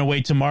Obsidian went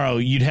away tomorrow,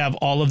 you'd have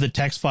all of the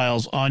text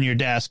files on your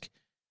desk,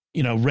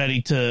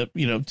 ready to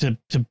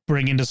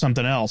bring into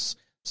something else.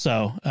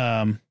 So,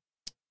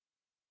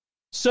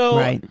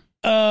 right.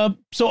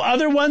 So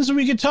other ones that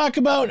we could talk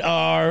about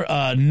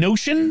are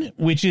Notion,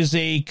 which is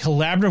a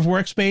collaborative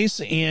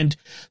workspace. And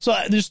so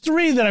there's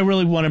 3 that I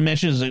really want to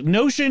mention: is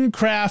Notion,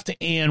 Craft,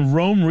 and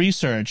Roam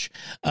Research.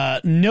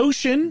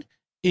 Notion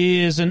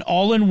is an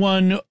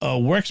all-in-one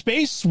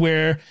workspace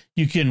where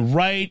you can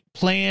write,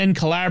 plan,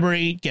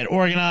 collaborate, get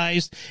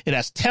organized. It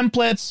has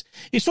templates.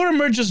 It sort of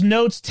merges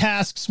notes,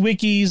 tasks,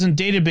 wikis, and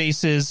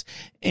databases.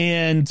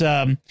 And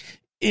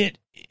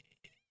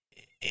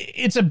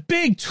it's a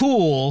big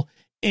tool,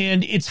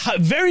 and it's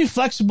very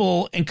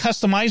flexible and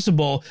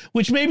customizable,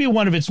 which may be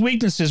one of its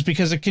weaknesses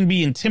because it can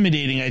be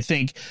intimidating, I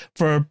think,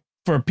 for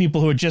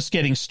people who are just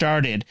getting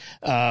started.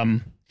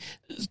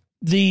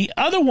 The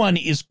other one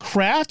is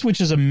Craft,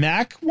 which is a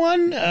Mac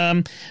one.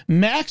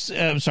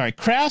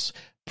 Craft's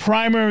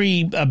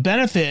primary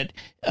benefit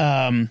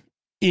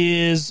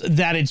is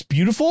that it's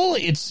beautiful.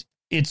 It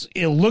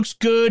looks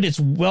good. It's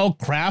well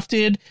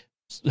crafted,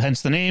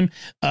 hence the name.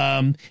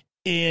 But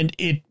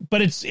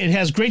it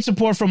has great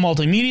support for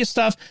multimedia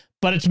stuff,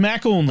 but it's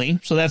Mac only.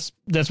 So that's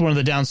one of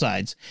the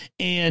downsides.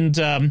 And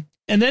then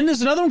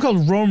there's another one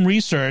called Roam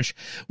Research,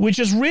 which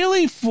is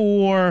really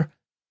for,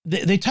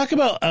 they talk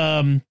about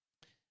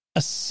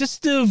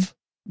assistive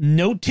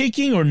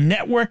note-taking or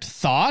networked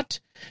thought,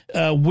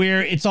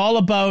 where it's all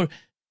about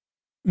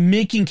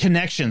making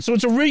connections. So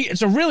it's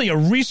really a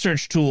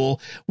research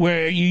tool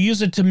where you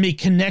use it to make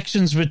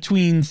connections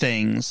between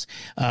things.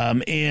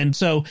 And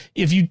so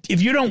if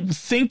you don't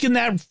think in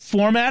that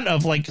format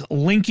of like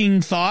linking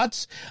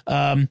thoughts,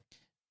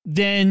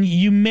 then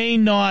you may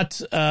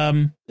not,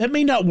 that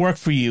may not work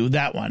for you,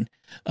 that one.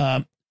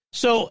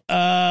 So,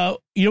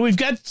 we've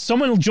got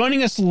someone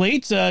joining us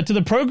late to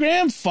the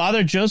program.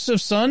 Father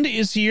Joseph Sund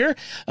is here.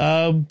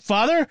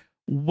 Father,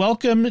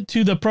 welcome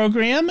to the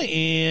program.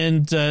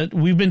 And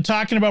we've been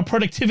talking about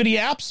productivity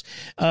apps.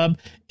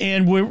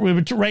 And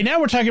right now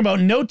we're talking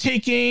about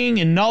note-taking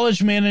and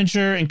knowledge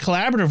manager and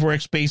collaborative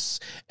workspace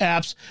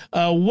apps.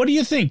 What do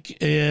you think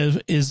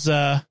do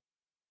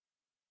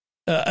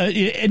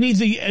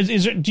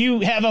you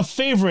have a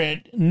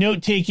favorite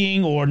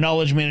note-taking or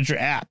knowledge manager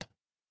app?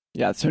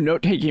 Yeah, so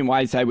note-taking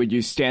wise, I would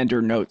use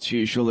Standard Notes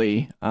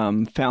usually.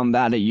 Found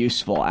that a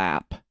useful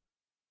app.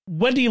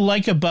 What do you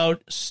like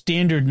about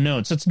Standard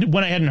Notes? That's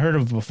one I hadn't heard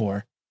of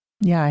before.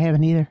 Yeah, I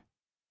haven't either.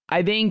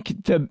 I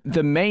think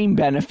the main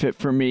benefit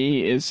for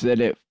me is that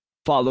it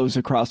follows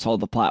across all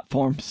the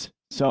platforms.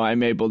 So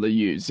I'm able to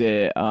use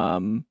it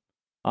on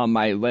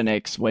my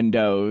Linux,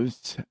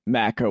 Windows,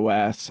 Mac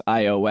OS,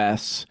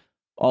 iOS,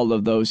 all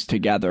of those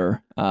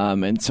together.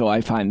 And so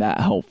I find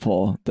that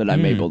helpful that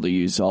I'm able to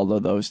use all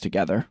of those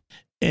together.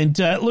 And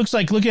it looks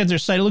like, looking at their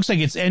site, it looks like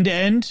it's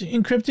end-to-end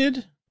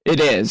encrypted. It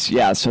is,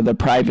 yeah. So the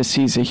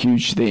privacy is a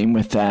huge theme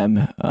with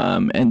them,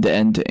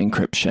 end-to-end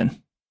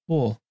encryption.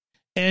 Cool.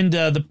 And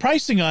the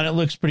pricing on it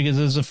looks pretty good.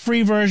 There's a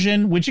free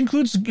version, which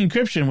includes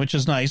encryption, which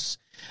is nice.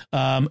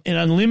 And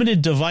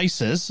unlimited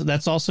devices,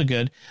 that's also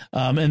good.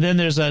 And then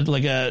there's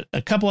a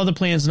couple other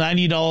plans,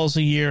 $90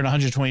 a year and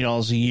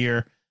 $120 a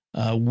year.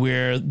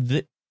 Where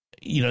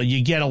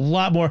you get a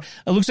lot more.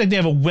 It looks like they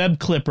have a web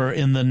clipper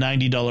in the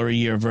 $90 a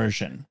year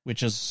version,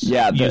 which is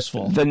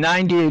useful. The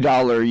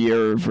 $90 a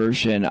year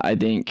version, I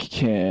think,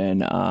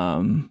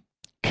 can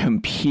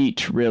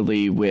compete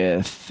really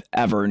with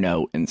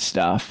Evernote and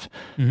stuff.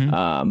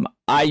 Mm-hmm.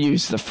 I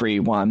use the free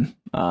one,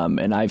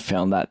 and I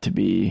found that to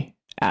be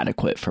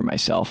adequate for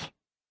myself.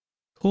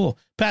 Cool.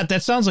 Pat,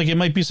 that sounds like it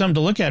might be something to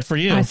look at for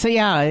you.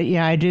 Yeah,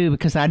 I do,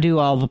 because I do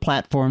all the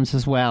platforms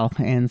as well.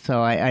 And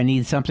so I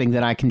need something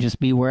that I can just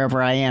be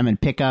wherever I am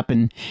and pick up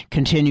and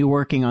continue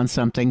working on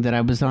something that I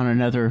was on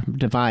another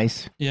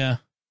device. Yeah.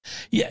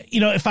 Yeah.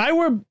 If I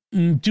were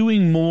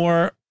doing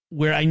more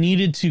where I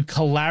needed to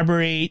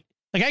collaborate,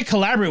 like I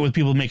collaborate with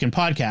people making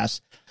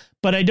podcasts,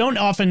 but I don't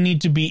often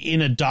need to be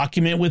in a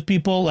document with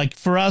people. Like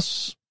for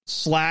us,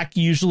 Slack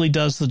usually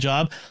does the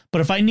job, but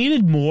if I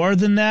needed more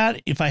than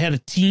that, if I had a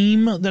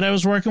team that I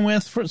was working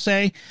with, for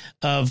say,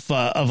 of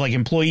like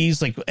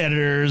employees, like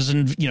editors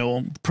and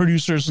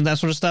producers and that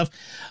sort of stuff,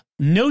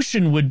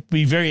 Notion would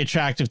be very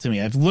attractive to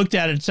me. I've looked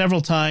at it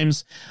several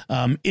times.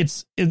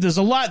 There's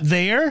a lot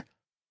there,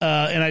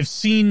 and I've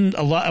seen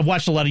a lot. I've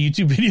watched a lot of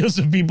YouTube videos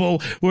of people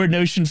who are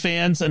Notion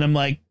fans, and I'm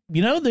like,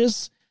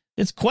 it's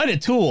quite a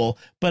tool.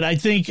 But I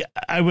think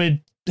I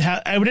would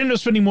end up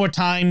spending more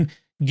time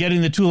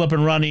getting the tool up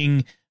and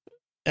running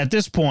at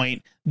this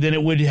point than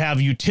it would have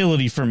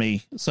utility for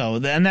me. So,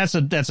 and that's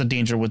a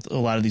danger with a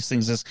lot of these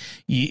things.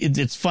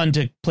 It's fun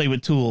to play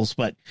with tools,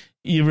 but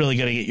you really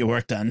got to get your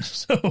work done.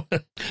 So,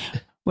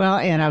 well,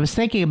 and I was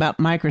thinking about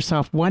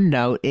Microsoft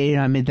OneNote.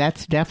 I mean,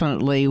 that's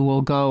definitely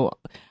will go.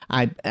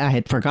 I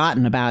had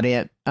forgotten about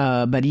it,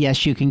 but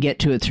yes, you can get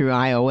to it through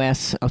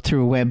iOS,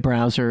 through a web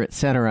browser,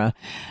 etc.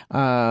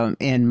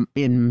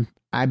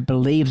 I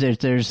believe that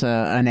there's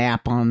an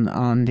app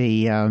on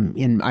the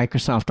in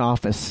Microsoft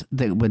Office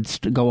that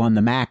would go on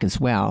the Mac as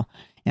well,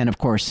 and of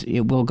course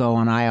it will go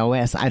on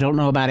iOS. I don't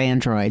know about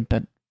Android,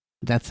 but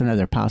that's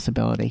another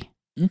possibility.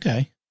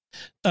 Okay.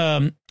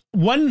 One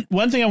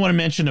thing I want to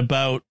mention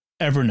about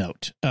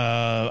Evernote.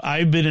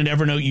 I've been an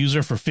Evernote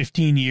user for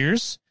 15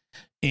 years,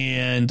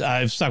 and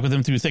I've stuck with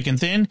them through thick and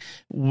thin.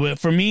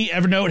 For me,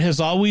 Evernote has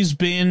always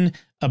been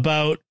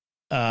about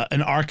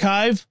an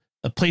archive,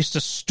 a place to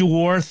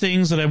store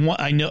things that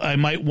I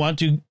might want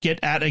to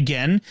get at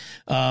again.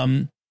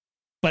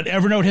 But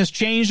Evernote has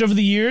changed over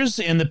the years,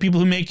 and the people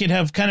who make it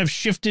have kind of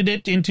shifted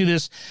it into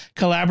this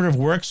collaborative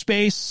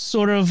workspace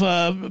sort of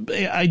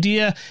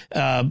idea.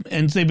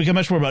 And they become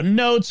much more about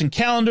notes and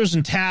calendars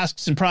and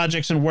tasks and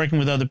projects and working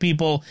with other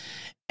people.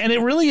 And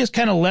it really has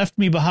kind of left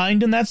me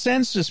behind in that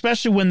sense,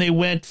 especially when they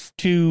went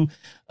to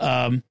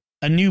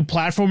a new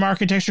platform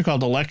architecture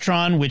called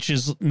Electron, which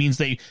means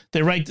they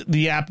write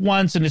the app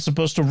once and it's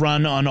supposed to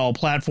run on all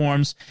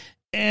platforms.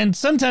 And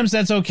sometimes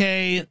that's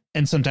okay,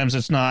 and sometimes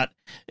it's not.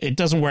 It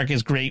doesn't work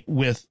as great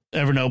with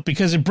Evernote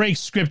because it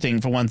breaks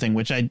scripting, for one thing,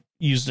 which I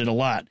used it a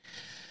lot.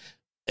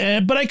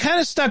 But I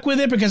kind of stuck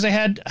with it because I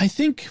had, I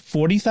think,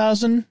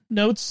 40,000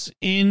 notes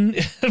in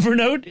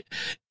Evernote,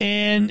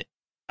 and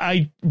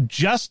I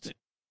just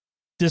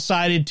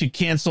decided to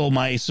cancel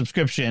my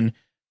subscription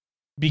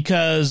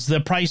because the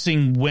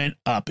pricing went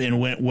up and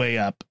went way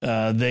up.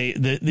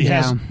 It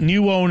has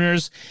new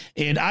owners,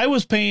 and I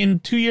was paying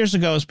 2 years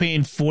ago. I was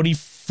paying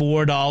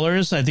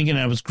 $44, I think, and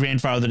I was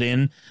grandfathered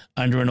in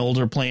under an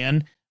older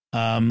plan.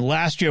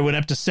 Last year it went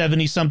up to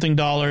 $70-something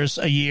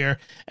a year,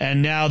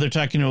 and now they're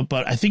talking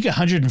about I think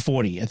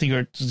 $140. I think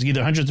it's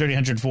either $130,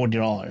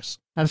 $140.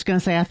 I was going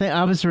to say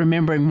I was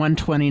remembering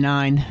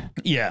 $129.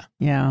 Yeah.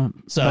 Yeah.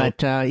 So,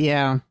 but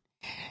yeah.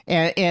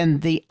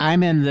 And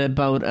I'm in the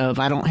boat of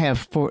I don't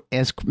have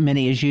as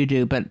many as you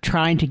do, but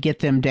trying to get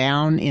them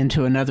down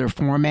into another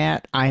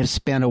format, I have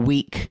spent a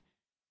week,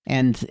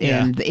 and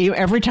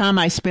every time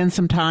I spend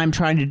some time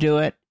trying to do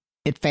it,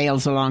 it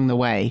fails along the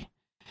way.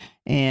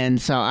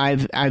 And so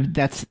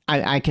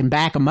I can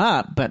back them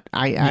up, but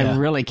I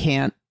really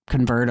can't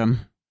convert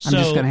them. I'm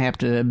just going to have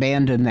to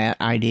abandon that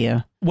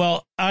idea.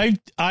 Well, I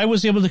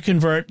was able to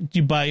convert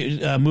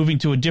by moving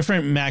to a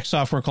different Mac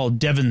software called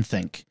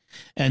DevonThink.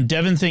 And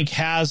DevonThink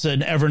has an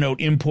Evernote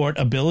import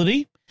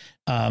ability.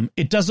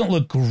 It doesn't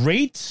look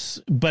great,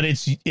 but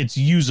it's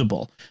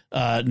usable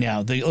now.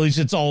 At least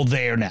it's all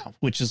there now,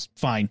 which is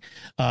fine.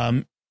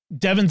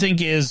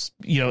 DevonThink is,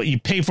 you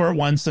pay for it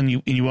once and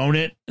you own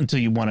it until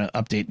you want to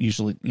update.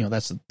 Usually,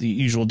 that's the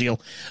usual deal.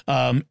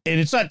 And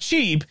it's not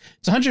cheap.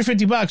 It's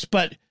 $150,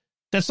 but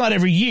that's not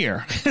every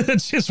year.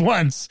 That's just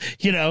once,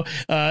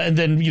 and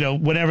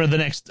then, whenever the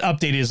next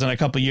update is in a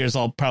couple of years,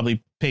 I'll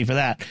probably pay for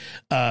that.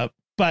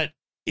 But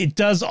it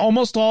does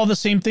almost all the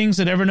same things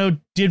that Evernote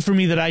did for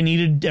me that I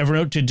needed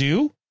Evernote to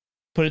do.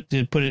 Put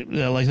it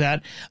like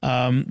that.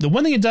 The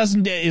one thing it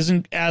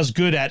isn't as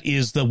good at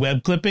is the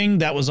web clipping.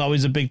 That was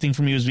always a big thing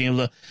for me, was being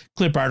able to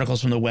clip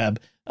articles from the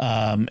web.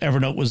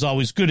 Evernote was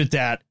always good at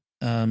that.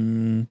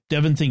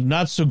 DevonThink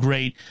not so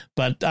great,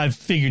 but I've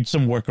figured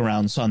some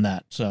workarounds on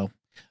that. So.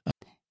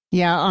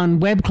 Yeah, on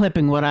web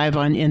clipping, what I've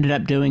ended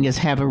up doing is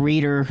have a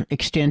reader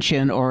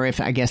extension, or if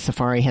I guess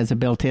Safari has a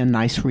built-in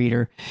nice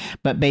reader,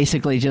 but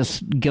basically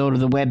just go to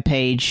the web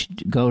page,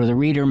 go to the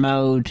reader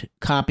mode,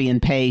 copy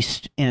and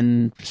paste,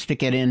 and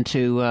stick it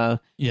into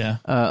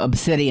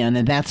Obsidian,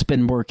 and that's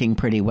been working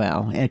pretty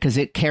well because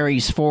it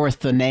carries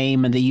forth the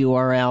name and the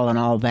URL and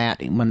all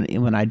that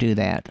when I do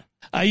that.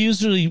 I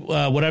usually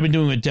what I've been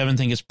doing with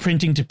DevonThink is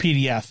printing to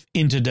PDF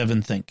into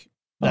DevonThink.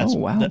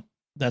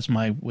 That's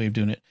my way of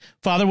doing it.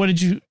 Father, what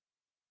did you?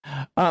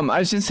 I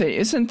was going to say,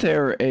 isn't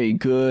there a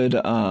good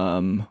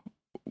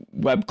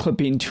web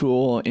clipping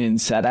tool in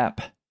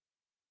Setapp?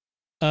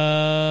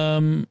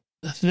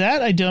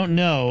 That I don't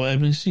know. Let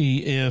me see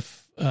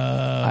if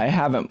I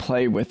haven't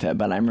played with it,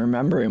 but I'm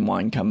remembering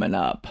one coming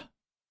up.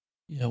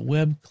 Yeah,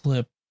 web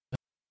clip.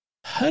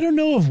 I don't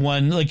know of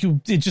one like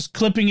just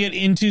clipping it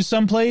into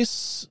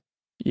someplace.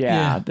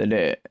 Yeah, that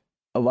it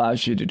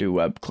allows you to do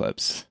web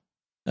clips.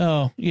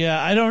 Oh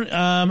yeah, I don't.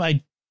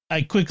 I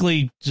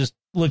quickly just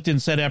looked in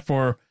Setapp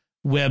for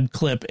web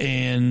clip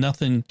and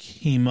nothing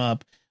came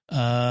up.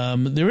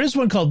 There is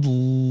one called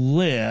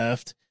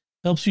Lift,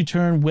 helps you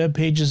turn web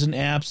pages and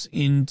apps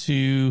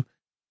into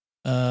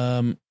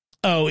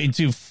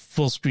into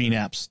full screen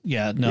apps.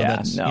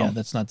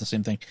 That's not the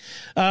same thing.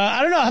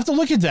 I don't know. I have to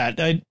look at that.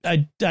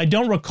 I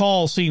don't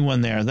recall seeing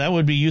one there. That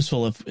would be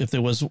useful if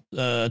there was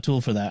a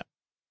tool for that.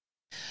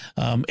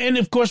 And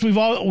of course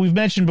we've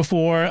mentioned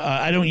before,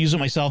 I don't use it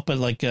myself, but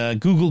like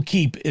Google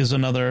Keep is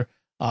another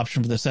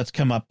option for this. That's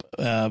come up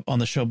on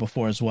the show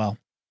before as well.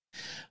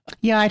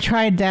 Yeah, I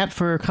tried that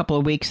for a couple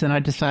of weeks and I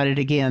decided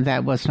again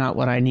that was not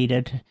what I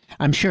needed.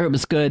 I'm sure it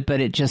was good, but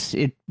it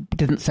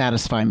didn't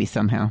satisfy me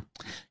somehow.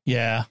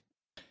 Yeah.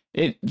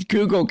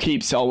 Google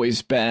Keep's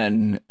always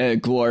been a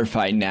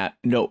glorified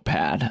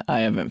notepad.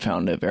 I haven't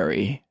found it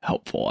very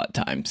helpful at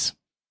times.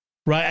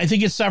 Right. I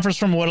think it suffers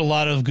from what a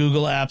lot of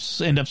Google apps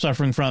end up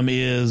suffering from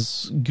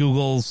is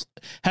Google's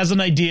has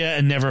an idea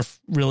and never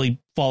really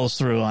follows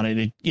through on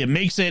it. It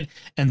makes it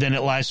and then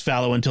it lies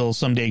fallow until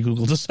someday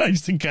Google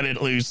decides to cut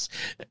it loose.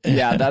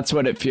 Yeah, that's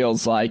what it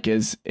feels like.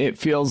 It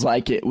feels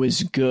like it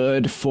was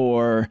good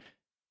for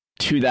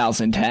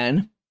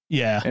 2010.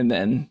 Yeah. And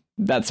then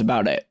that's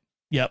about it.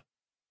 Yep.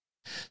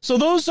 So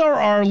those are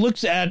our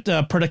looks at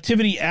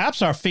productivity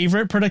apps, our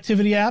favorite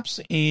productivity apps.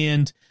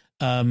 And,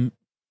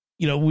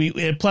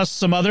 we plus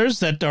some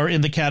others that are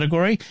in the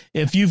category.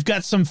 If you've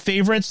got some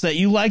favorites that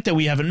you like that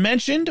we haven't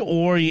mentioned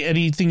or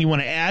anything you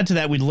want to add to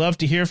that, we'd love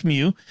to hear from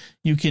you.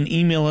 You can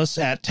email us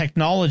at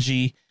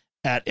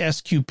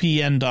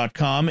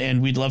technology@sqpn.com,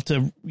 and we'd love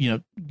to,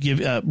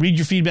 read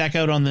your feedback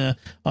out on the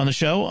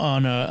show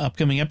on an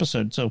upcoming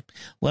episode. So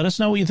let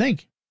us know what you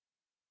think.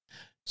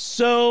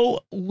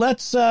 So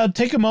let's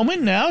take a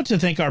moment now to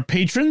thank our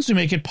patrons who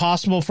make it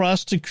possible for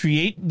us to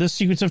create the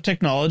Secrets of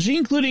Technology,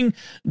 including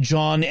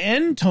John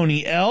N.,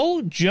 Tony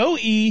L., Joe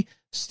E.,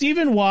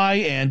 Stephen Y.,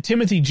 and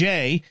Timothy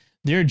J.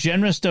 Their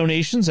generous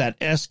donations at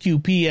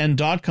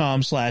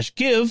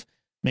sqpn.com/give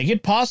make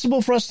it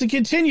possible for us to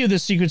continue the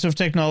Secrets of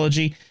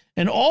Technology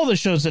and all the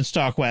shows at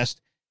StockWest,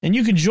 and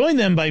you can join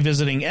them by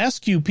visiting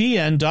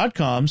sqpn.com/give.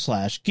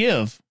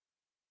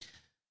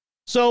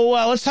 So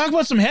let's talk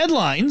about some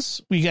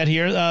headlines we got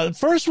here.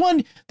 First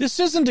one, this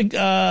isn't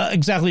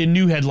exactly a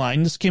new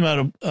headline. This came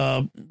out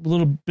a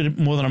little bit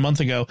more than a month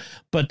ago,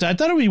 but I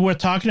thought it would be worth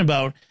talking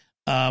about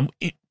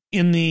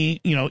in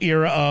the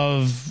era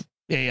of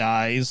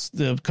AIs,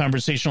 the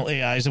conversational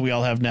AIs that we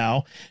all have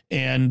now,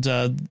 and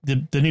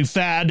the new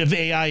fad of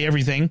AI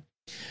everything.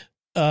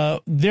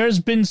 There's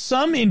been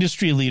some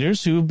industry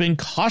leaders who have been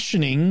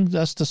cautioning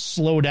us to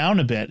slow down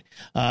a bit.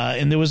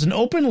 And there was an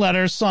open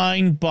letter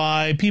signed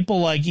by people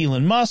like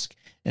Elon Musk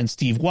and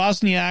Steve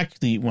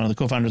Wozniak, one of the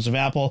co-founders of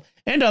Apple,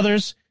 and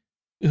others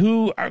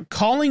who are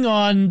calling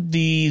on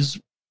these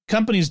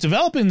companies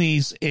developing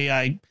these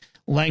AI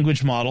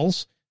language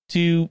models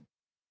to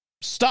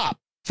stop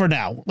for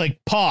now, like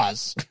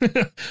pause,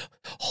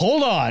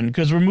 hold on,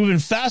 because we're moving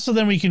faster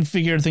than we can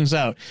figure things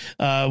out.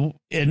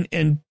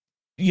 And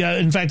yeah,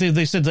 in fact,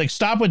 they said like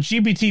stop with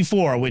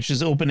GPT-4, which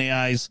is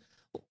OpenAI's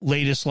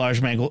latest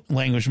large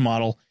language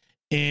model,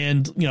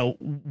 and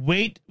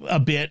wait a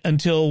bit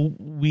until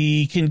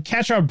we can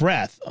catch our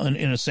breath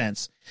in a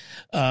sense.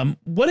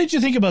 What did you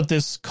think about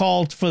this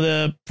call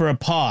for a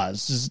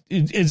pause?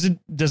 Does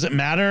it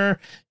matter?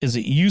 Is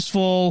it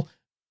useful?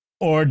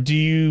 Or do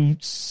you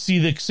see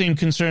the same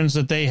concerns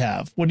that they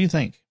have? What do you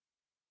think?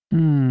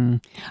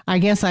 I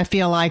guess I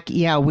feel like,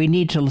 we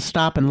need to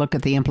stop and look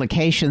at the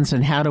implications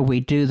and how do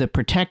we do the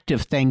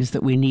protective things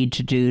that we need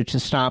to do to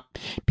stop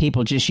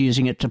people just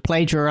using it to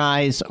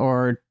plagiarize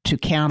or to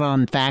count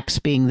on facts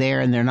being there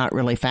and they're not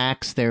really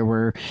facts. There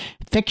were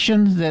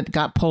fiction that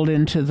got pulled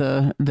into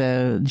the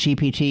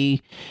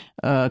GPT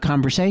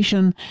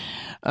conversation.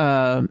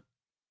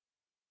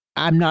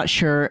 I'm not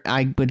sure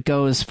I would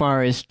go as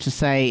far as to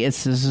say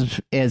it's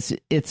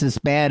as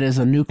bad as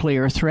a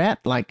nuclear threat,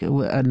 like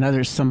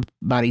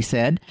somebody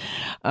said.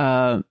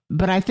 But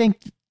I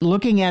think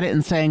looking at it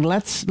and saying,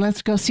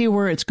 let's go see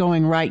where it's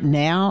going right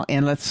now,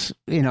 and let's,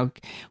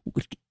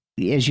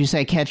 as you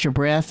say, catch your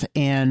breath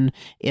and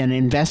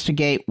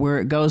investigate where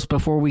it goes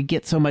before we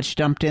get so much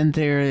dumped in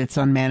there it's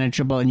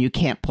unmanageable and you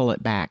can't pull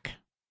it back.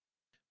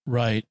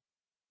 Right.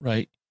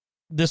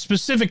 The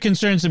specific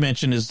concerns I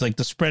mentioned is like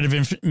the spread of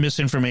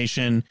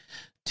misinformation,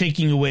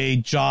 taking away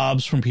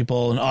jobs from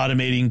people and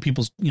automating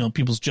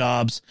people's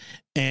jobs,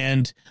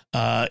 and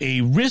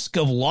a risk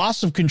of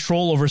loss of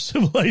control over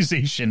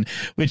civilization,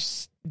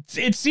 which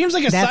it seems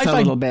like that's sci-fi. A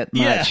little bit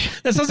much. Yeah,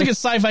 that sounds like a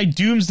sci-fi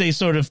doomsday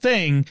sort of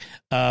thing.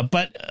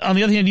 But on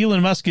the other hand,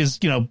 Elon Musk is,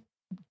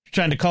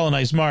 trying to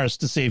colonize Mars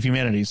to save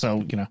humanity.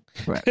 So,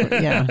 Right.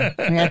 Yeah,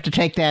 we have to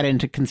take that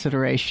into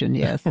consideration.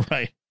 Yes.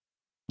 Right.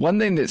 One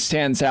thing that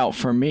stands out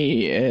for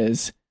me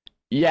is,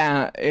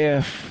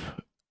 if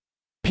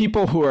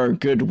people who are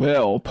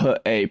goodwill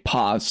put a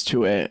pause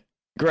to it,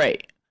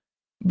 great.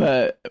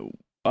 But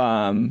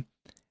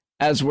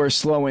as we're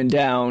slowing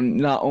down,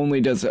 not only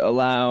does it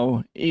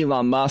allow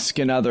Elon Musk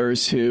and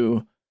others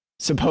who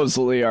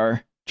supposedly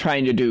are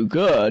trying to do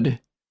good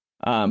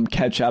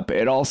catch up,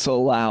 it also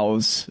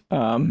allows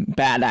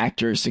bad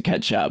actors to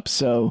catch up.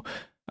 So,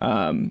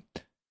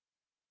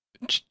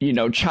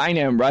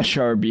 China and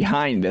Russia are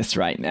behind this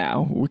right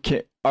now.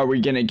 Are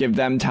we going to give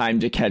them time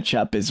to catch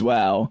up as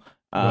well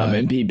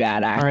and be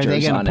bad actors? Or are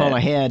they going to pull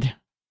ahead?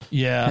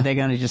 Yeah. Are they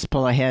going to just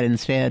pull ahead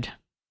instead?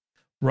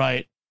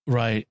 Right.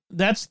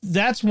 That's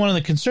one of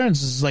the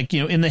concerns is like,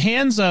 in the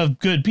hands of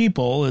good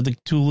people, the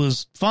tool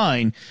is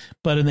fine.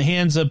 But in the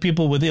hands of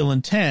people with ill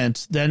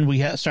intent, then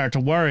we start to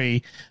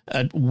worry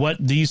at what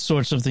these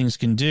sorts of things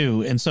can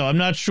do. And so I'm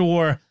not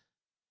sure.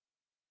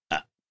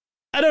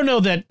 I don't know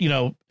that,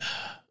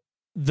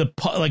 the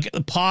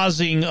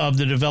pausing of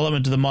the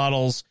development of the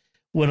models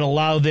would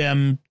allow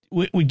them,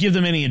 would give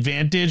them any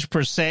advantage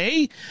per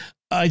se.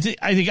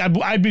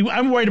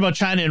 I'm worried about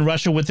China and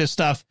Russia with this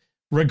stuff,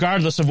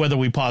 regardless of whether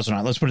we pause or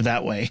not. Let's put it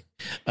that way.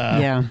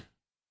 Yeah.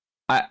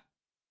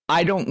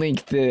 I don't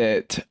think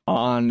that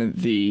on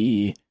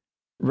the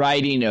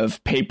writing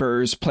of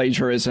papers,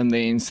 plagiarism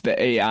things, the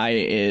AI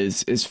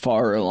is as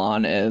far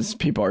along as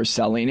people are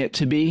selling it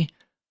to be.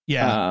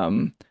 Yeah.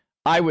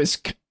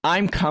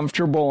 I'm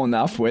comfortable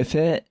enough with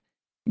it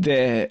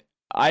that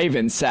I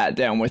even sat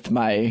down with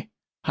my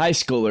high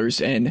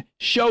schoolers and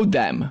showed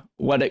them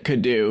what it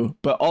could do,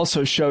 but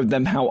also showed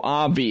them how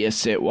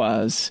obvious it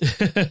was,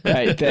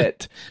 right?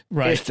 That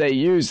if they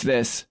use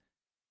this,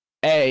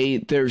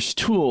 there's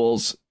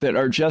tools that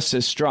are just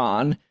as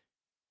strong.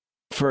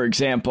 For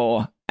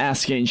example,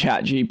 asking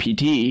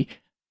ChatGPT,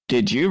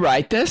 did you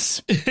write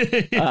this?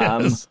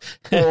 Yes.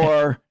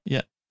 Or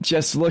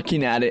just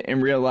looking at it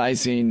and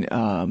realizing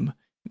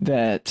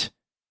that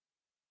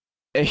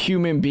a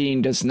human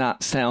being does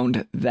not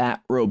sound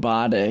that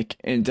robotic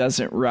and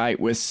doesn't write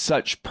with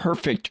such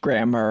perfect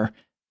grammar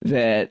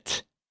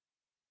that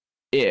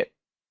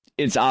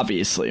it's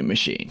obviously a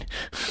machine.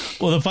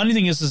 Well, the funny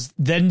thing is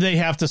then they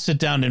have to sit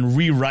down and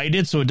rewrite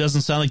it so it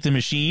doesn't sound like the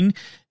machine,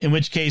 in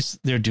which case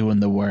they're doing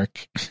the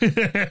work.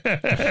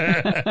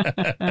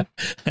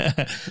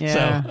 So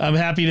I'm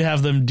happy to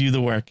have them do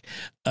the work.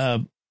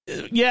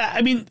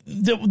 I mean,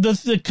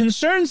 the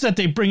concerns that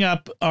they bring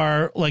up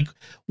are like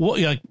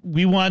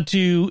we want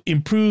to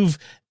improve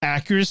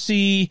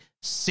accuracy,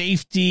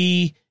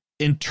 safety,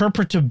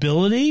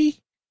 interpretability,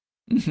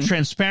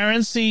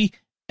 transparency,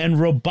 and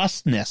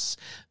robustness.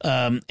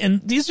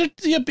 And these are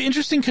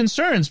interesting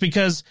concerns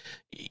because,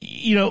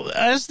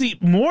 as the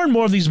more and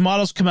more of these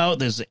models come out,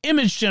 there's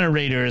image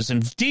generators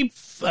and deep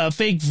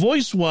fake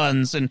voice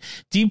ones and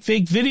deep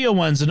fake video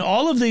ones, and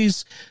all of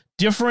these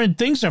different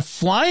things are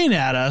flying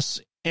at us.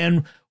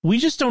 And we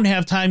just don't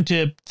have time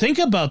to think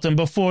about them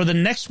before the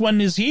next one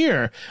is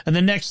here and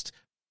the next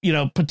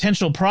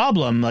potential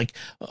problem. Like,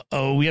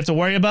 oh, we have to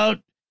worry about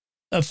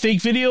a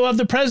fake video of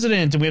the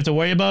president, and we have to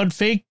worry about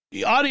fake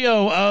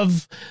audio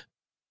of,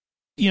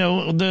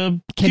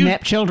 the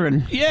kidnapped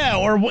children. Yeah.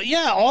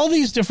 All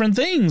these different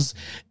things.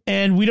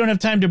 And we don't have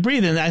time to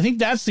breathe. And I think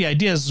that's the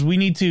idea, is we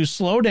need to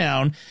slow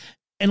down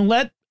and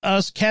let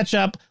us catch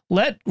up,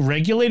 let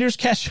regulators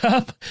catch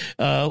up,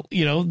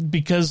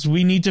 because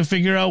we need to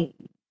figure out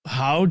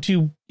how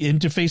to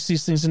interface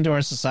these things into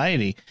our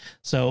society.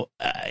 So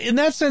in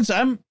that sense,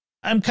 I'm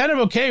kind of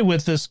okay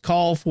with this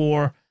call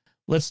for,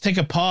 let's take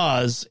a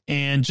pause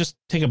and just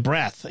take a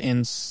breath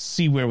and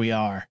see where we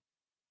are.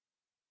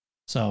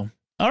 So,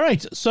 all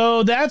right.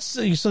 So that's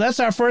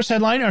our first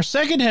headline. Our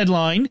second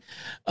headline,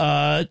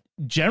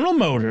 General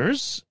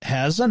Motors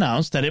has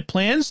announced that it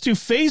plans to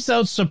phase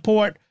out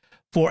support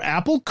for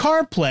Apple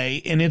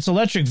CarPlay in its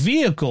electric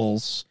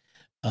vehicles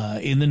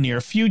in the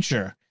near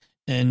future,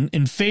 and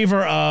in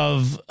favor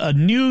of a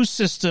new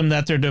system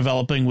that they're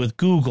developing with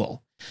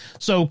Google.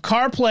 So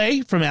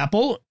CarPlay from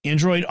Apple,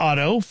 Android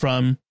Auto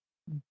from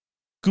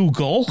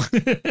Google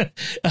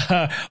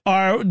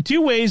are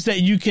two ways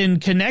that you can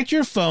connect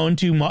your phone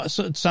to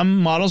some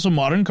models of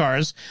modern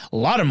cars, a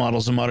lot of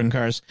models of modern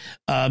cars,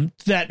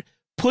 that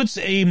puts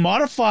a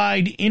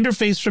modified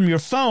interface from your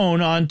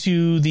phone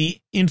onto the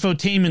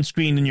infotainment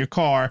screen in your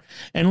car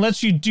and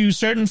lets you do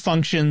certain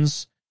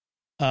functions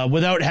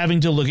without having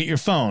to look at your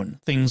phone.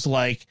 Things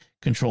like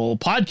control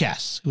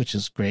podcasts, which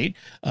is great,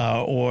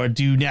 or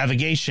do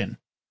navigation.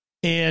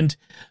 And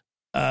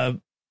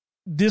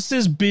this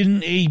has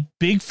been a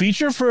big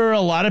feature for a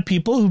lot of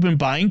people who've been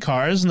buying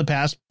cars in the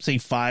past, say,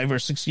 5 or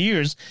 6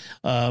 years.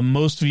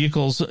 Most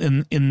vehicles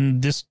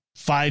in this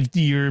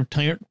 5-year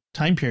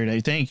time period,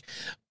 I think,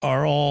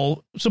 are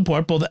all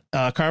support both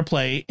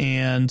CarPlay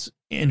and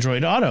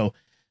Android Auto.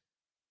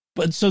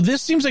 But so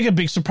this seems like a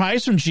big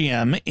surprise from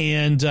GM.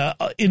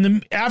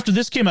 And after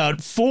this came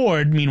out,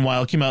 Ford,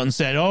 meanwhile, came out and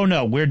said, "Oh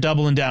no, we're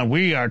doubling down.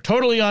 We are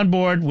totally on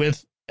board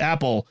with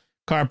Apple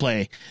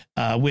CarPlay,"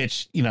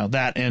 which,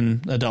 that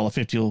and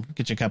 $1.50 will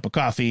get you a cup of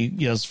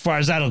coffee, as far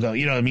as that'll go.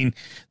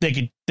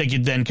 They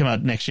could then come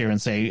out next year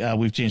and say,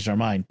 we've changed our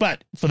mind.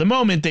 But for the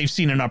moment, they've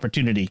seen an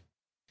opportunity.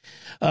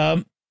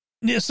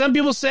 Some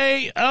people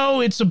say,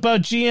 oh, it's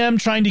about GM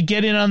trying to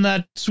get in on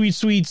that sweet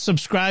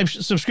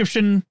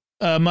subscription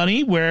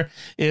money, where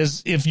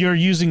is if you're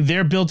using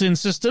their built-in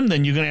system,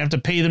 then you're going to have to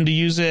pay them to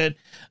use it.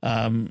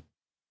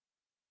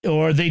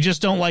 Or they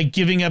just don't like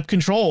giving up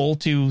control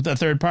to the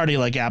third party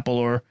like Apple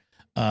or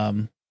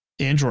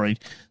Android.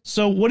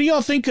 So what do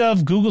y'all think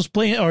of Google's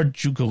plan, or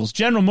Google's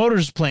General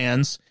Motors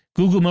plans,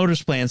 Google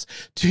Motors plans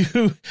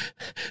to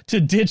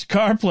ditch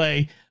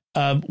CarPlay?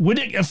 Would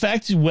it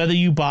affect whether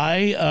you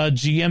buy a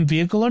GM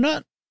vehicle or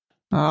not?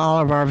 All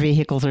of our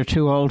vehicles are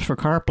too old for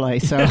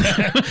CarPlay, so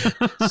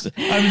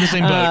I'm in the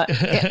same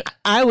boat.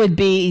 I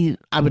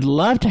would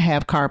love to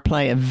have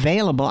CarPlay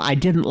available. I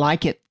didn't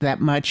like it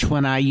that much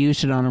when I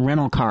used it on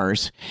rental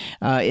cars.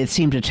 It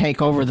seemed to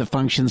take over the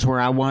functions where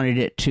I wanted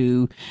it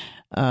to,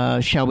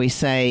 shall we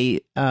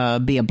say,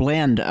 be a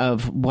blend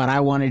of what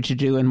I wanted to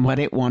do and what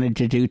it wanted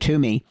to do to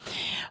me.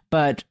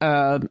 But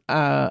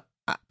I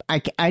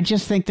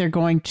just think they're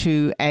going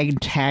to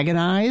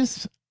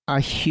antagonize a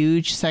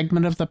huge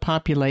segment of the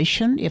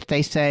population if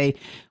they say,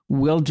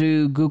 we'll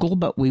do Google,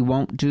 but we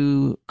won't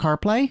do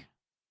CarPlay.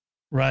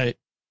 Right.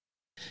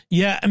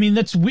 Yeah. I mean,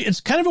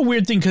 it's kind of a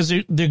weird thing, because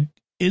they're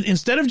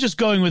instead of just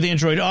going with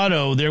Android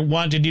Auto, they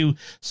want to do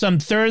some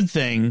third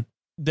thing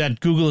that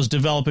Google is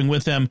developing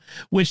with them,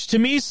 which to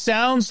me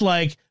sounds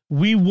like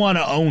we want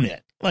to own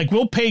it. Like,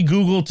 we'll pay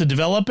Google to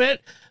develop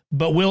it,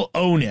 but we'll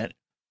own it.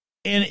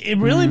 And it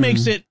really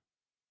makes it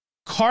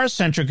car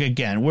centric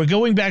again. We're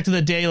going back to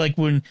the day like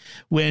when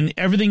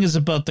everything is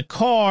about the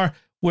car,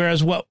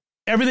 whereas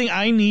everything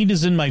I need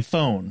is in my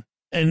phone.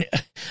 And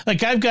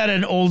like, I've got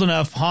an old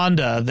enough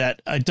Honda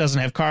that it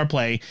doesn't have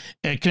CarPlay.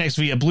 It connects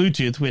via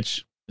Bluetooth,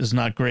 which is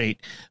not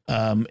great.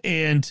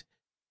 And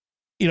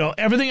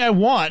everything I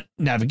want,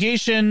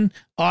 navigation,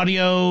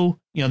 audio,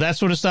 that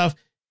sort of stuff,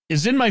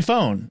 is in my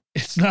phone.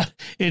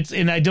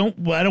 And I don't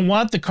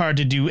want the car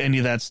to do any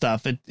of that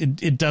stuff.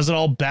 It does it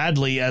all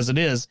badly as it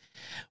is.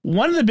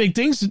 One of the big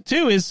things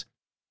too is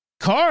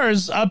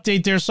cars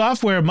update their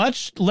software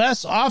much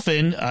less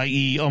often,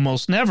 i.e.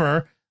 almost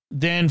never,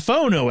 than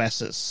phone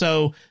OSs.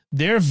 So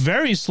they're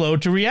very slow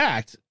to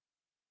react.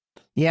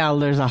 Yeah,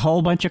 there's a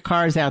whole bunch of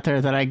cars out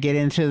there that I get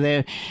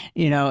into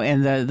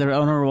and the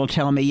owner will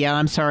tell me, yeah,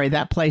 I'm sorry,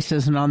 that place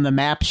isn't on the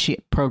map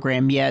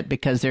program yet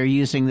because they're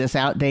using this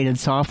outdated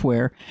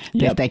software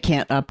that they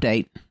can't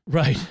update.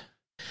 Right.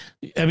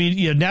 I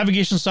mean,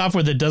 navigation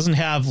software that doesn't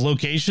have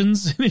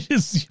locations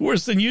is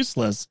worse than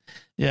useless.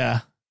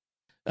 Yeah.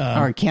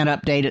 Or it can't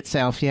update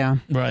itself. Yeah.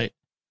 Right.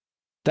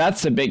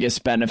 That's the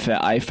biggest benefit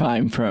I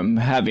find from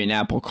having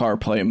Apple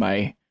CarPlay in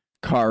my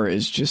car,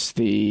 is just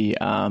the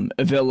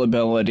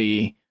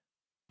availability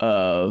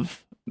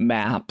of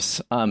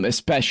maps,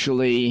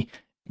 especially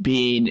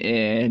being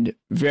in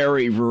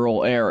very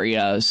rural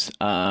areas.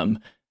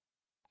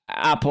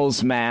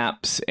 Apple's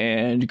maps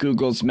and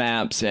Google's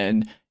maps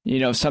and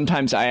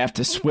sometimes I have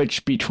to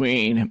switch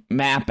between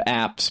map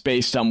apps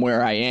based on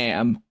where I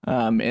am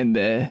and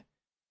the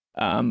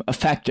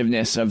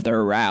effectiveness of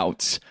their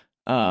routes.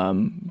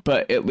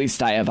 But at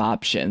least I have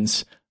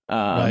options.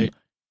 Right.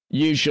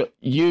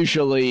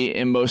 Usually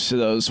in most of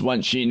those,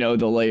 once you know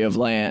the lay of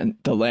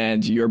the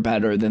land, you're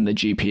better than the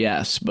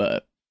GPS.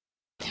 But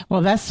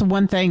well, that's the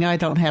one thing I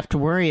don't have to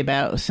worry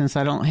about since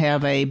I don't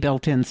have a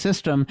built-in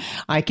system.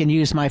 I can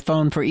use my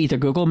phone for either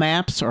Google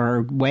Maps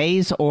or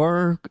Waze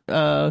or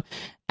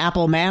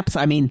Apple Maps.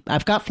 I mean,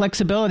 I've got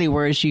flexibility,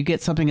 whereas you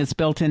get something that's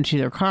built into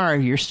your car,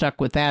 you're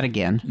stuck with that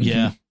again.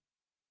 Yeah.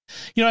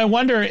 I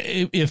wonder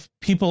if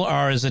people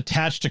are as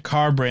attached to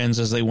car brands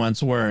as they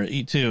once were,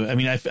 too. I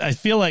mean, I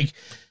feel like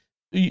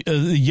the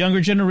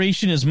younger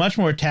generation is much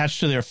more attached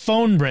to their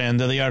phone brand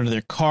than they are to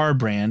their car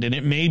brand. And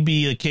it may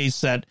be a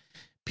case that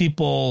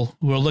people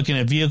who are looking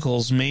at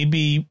vehicles,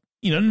 maybe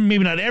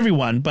not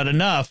everyone, but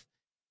enough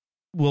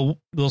will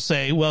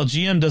say, well,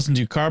 GM doesn't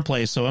do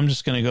CarPlay, so I'm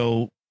just going to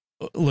go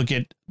look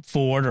at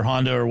Ford or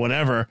Honda or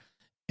whatever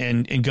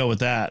and go with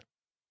that.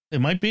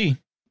 It might be.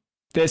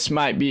 This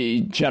might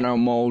be General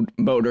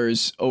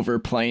Motors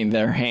overplaying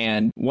their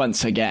hand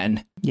once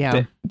again.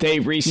 Yeah. They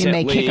recently,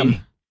 you may kick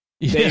 'em.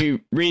 They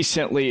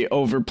recently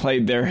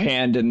overplayed their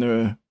hand in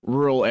the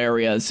rural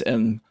areas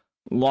and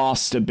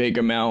lost a big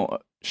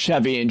amount.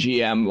 Chevy and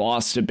GM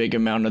lost a big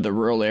amount of the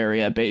rural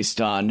area based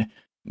on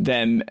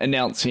them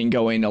announcing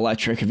going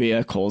electric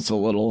vehicles a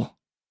little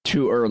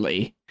too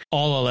early.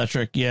 All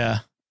electric, yeah.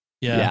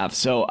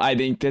 So I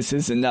think this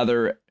is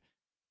another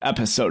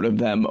episode of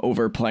them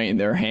overplaying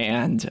their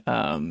hand,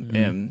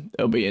 and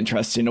it'll be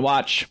interesting to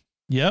watch.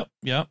 Yep.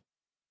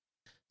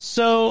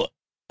 So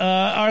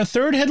our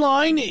third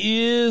headline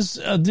is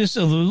this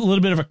a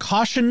little bit of a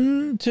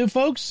caution to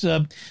folks.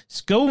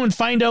 Go and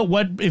find out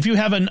if you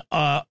have an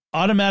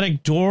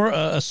automatic door,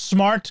 a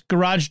smart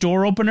garage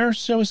door opener,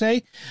 shall we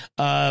say.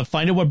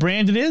 Find out what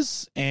brand it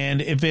is,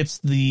 and if it's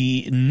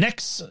the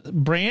Nex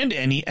brand,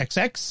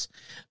 NEXX,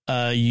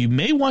 you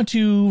may want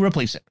to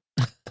replace it.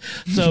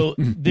 So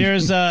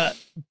there's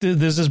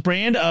this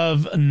brand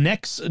of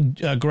Nex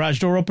garage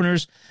door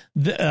openers,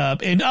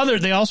 and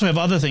they also have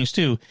other things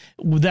too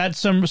that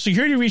some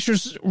security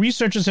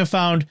researchers have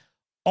found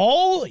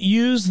all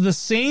use the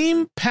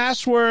same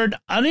password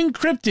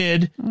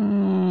unencrypted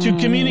to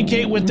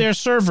communicate with their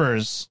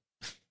servers.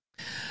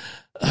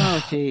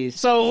 Oh, geez.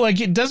 So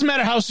it doesn't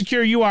matter how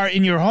secure you are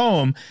in your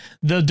home,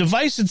 the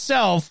device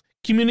itself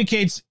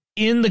communicates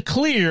in the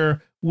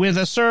clear with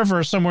a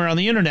server somewhere on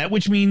the internet,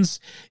 which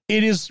means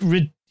it is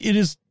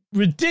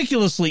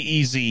ridiculously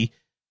easy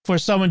for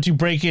someone to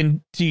break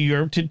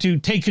into to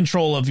take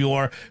control of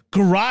your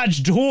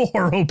garage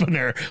door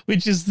opener,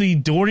 which is the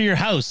door to your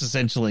house,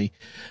 essentially.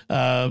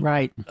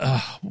 Right.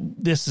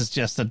 This is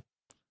just a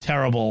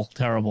terrible,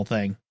 terrible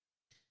thing.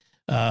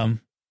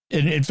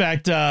 In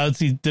fact,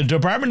 the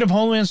Department of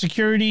Homeland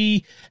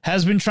Security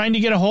has been trying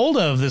to get a hold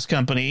of this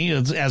company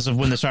as of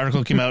when this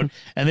article came out,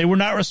 and they were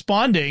not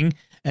responding.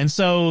 And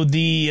so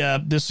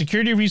the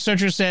security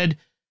researcher said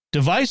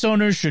device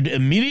owners should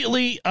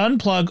immediately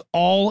unplug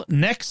all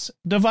Nex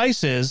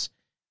devices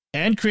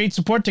and create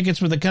support tickets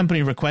with the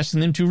company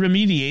requesting them to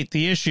remediate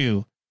the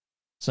issue.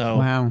 So,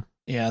 wow.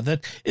 Yeah,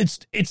 it's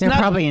they're not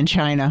probably in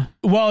China.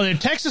 Well, they're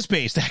Texas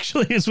based,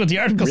 actually, is what the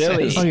article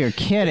says. Oh, you're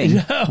kidding.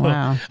 No.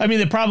 Wow. I mean,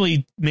 they're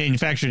probably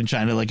manufactured in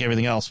China like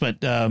everything else,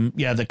 but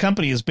the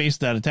company is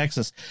based out of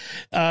Texas.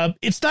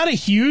 It's not a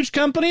huge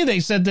company. They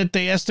said that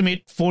they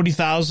estimate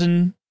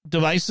 40,000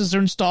 devices are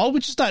installed,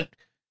 which is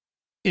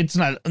it's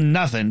not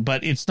nothing,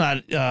 but it's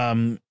not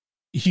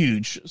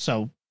huge.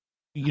 So,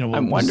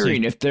 I'm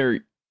wondering if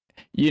they're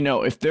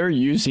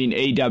using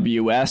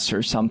AWS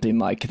or something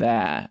like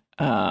that.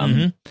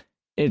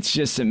 It's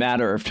just a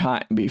matter of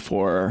time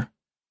before,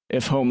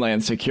 if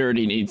Homeland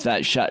Security needs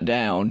that shut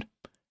down,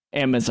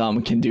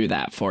 Amazon can do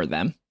that for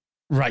them.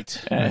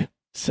 Right.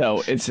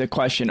 So it's a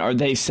question, are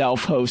they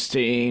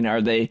self-hosting?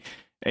 Are they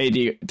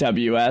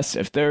AWS?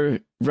 If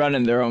they're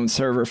running their own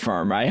server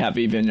farm, I have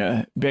even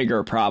a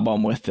bigger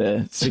problem with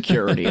the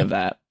security of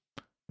that.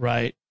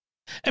 Right.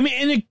 I mean,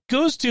 and it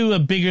goes to a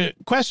bigger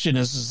question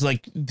is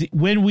like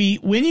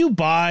when you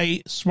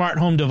buy smart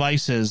home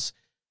devices,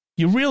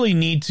 you really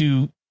need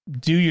to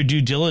do your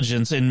due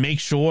diligence and make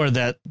sure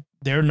that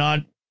they're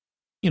not,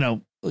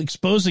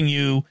 exposing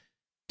you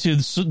to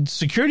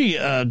security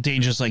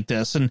dangers like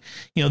this. And,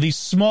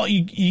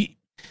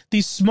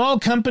 these small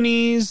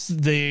companies,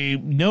 the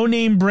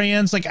no-name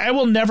brands, like I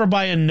will never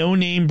buy a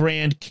no-name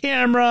brand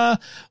camera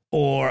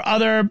or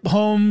other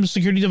home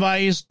security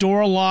device,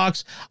 door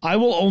locks. I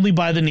will only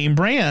buy the name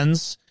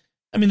brands.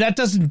 I mean, that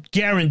doesn't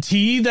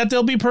guarantee that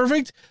they'll be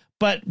perfect,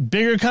 but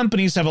bigger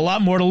companies have a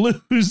lot more to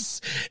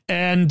lose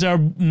and are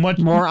much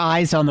more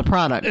eyes on the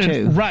product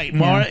too. Right.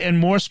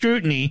 More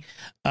scrutiny,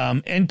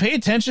 and pay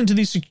attention to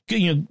these,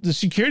 the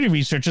security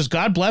researchers.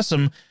 God bless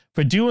them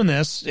for doing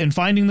this and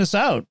finding this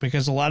out,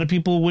 because a lot of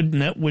people would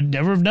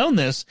never have known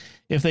this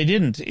if they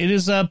didn't.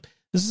 This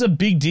is a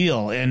big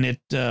deal, and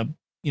it's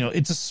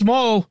a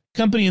small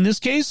company in this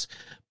case,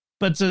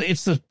 but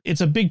it's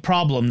a big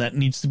problem that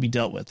needs to be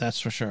dealt with. That's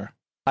for sure.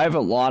 I have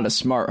a lot of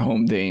smart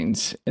home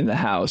things in the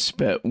house,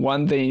 but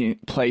one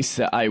place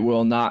that I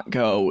will not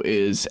go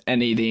is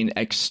anything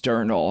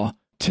external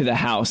to the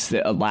house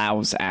that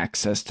allows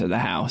access to the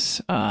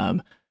house.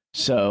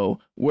 So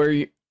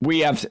we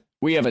have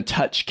a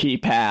touch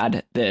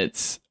keypad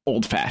that's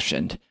old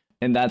fashioned,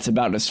 and that's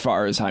about as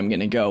far as I'm going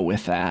to go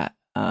with that.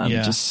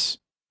 Just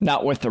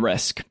not with the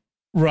risk.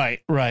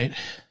 Right.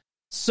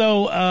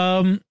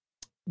 So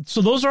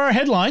those are our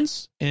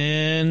headlines,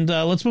 and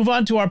let's move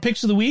on to our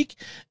picks of the week.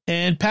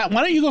 And Pat,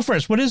 why don't you go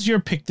first? What is your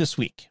pick this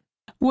week?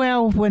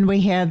 Well, when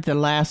we had the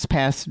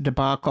LastPass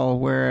debacle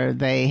where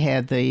they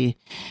had the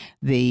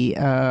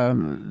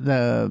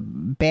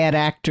bad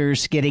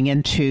actors getting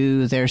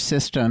into their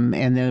system,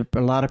 and then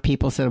a lot of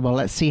people said, well,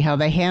 let's see how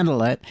they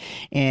handle it.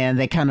 And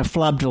they kind of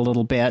flubbed a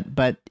little bit,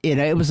 but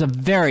it was a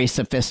very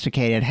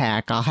sophisticated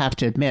hack. I'll have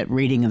to admit,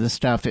 reading the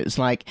stuff, it was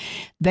like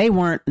they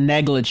weren't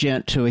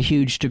negligent to a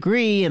huge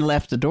degree and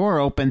left the door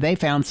open. They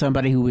found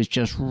somebody who was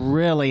just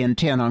really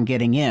intent on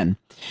getting in.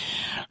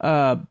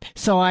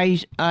 So I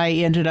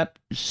ended up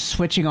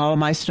switching all of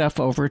my stuff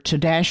over to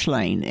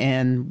Dashlane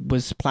and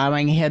was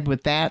plowing ahead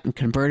with that and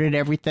converted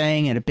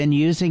everything and have been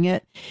using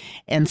it.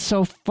 And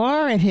so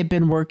far it had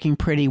been working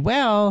pretty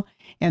well.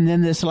 And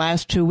then this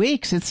last 2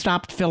 weeks, it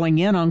stopped filling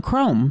in on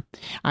Chrome.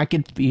 I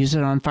could use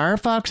it on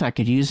Firefox. I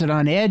could use it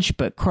on Edge,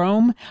 but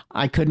Chrome,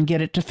 I couldn't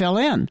get it to fill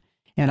in.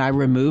 And I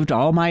removed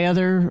all my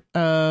other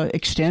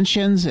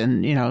extensions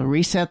and,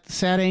 reset the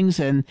settings.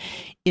 And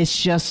it's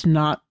just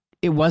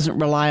it wasn't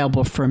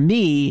reliable for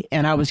me,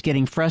 and I was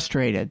getting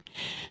frustrated.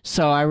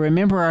 So I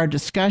remember our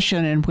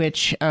discussion in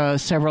which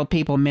several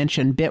people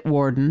mentioned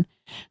Bitwarden.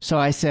 So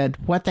I said,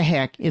 what the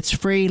heck? It's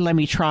free. Let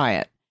me try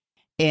it.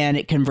 And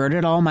it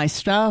converted all my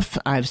stuff.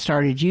 I've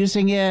started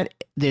using it.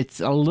 It's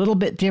a little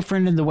bit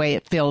different in the way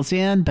it fills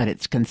in, but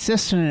it's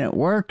consistent and it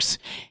works.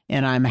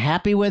 And I'm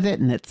happy with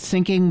it, and it's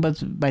syncing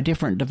by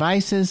different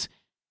devices.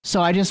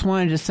 So I just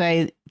wanted to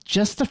say,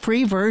 just the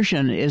free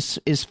version is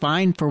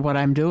fine for what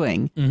I'm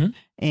doing. Mm-hmm.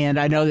 And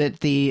I know that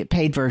the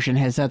paid version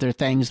has other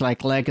things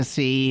like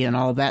legacy and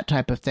all that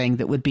type of thing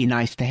that would be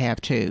nice to have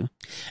too.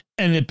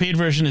 And the paid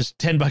version is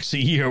 $10 a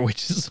year,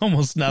 which is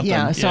almost nothing.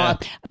 Yeah. So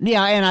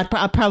and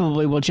I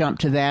probably will jump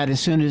to that as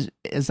soon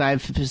as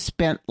I've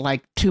spent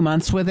like 2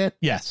 months with it.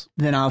 Yes.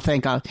 Then I'll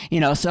think so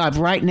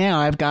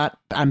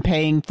I'm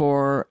paying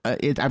for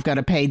it. I've got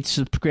a paid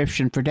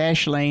subscription for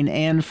Dashlane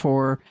and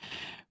for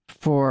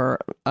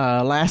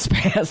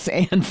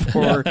LastPass and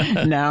for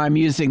now I'm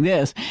using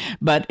this,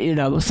 but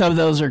some of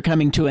those are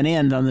coming to an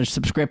end on their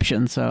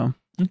subscription. So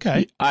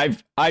okay,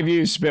 I've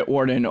used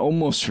Bitwarden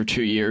almost for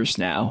 2 years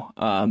now,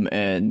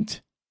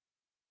 and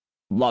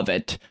love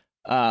it.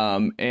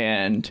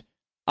 And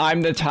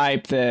I'm the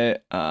type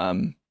that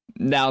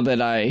now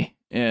that I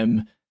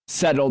am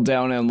settled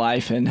down in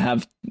life and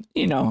have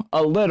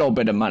a little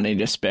bit of money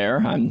to spare,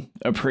 I'm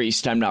a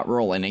priest. I'm not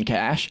rolling in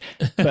cash,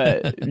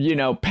 but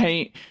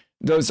paying.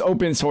 Those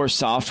open source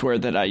software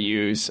that I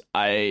use,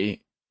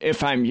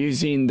 if I'm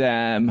using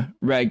them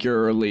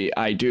regularly,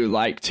 I do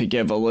like to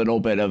give a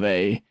little bit of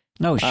a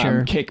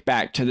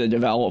kickback to the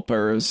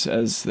developers,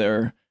 as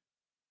they're,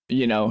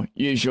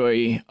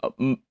 usually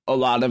a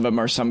lot of them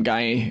are some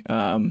guy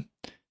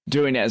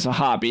doing it as a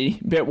hobby.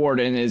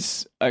 Bitwarden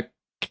is a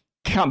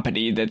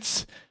company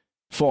that's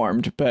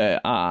formed,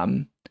 but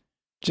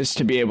just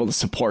to be able to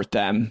support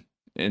them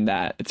in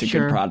that, it's a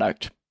good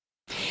product.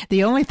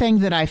 The only thing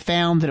that I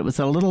found that it was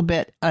a little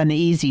bit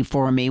uneasy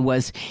for me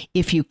was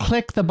if you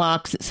click the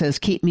box that says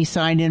keep me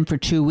signed in for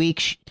 2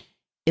 weeks,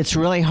 it's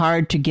really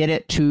hard to get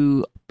it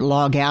to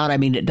log out. I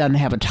mean, it doesn't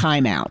have a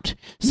timeout.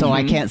 So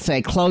I can't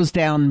say close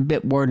down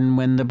Bitwarden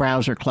when the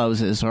browser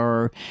closes,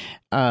 or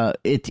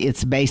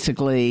it's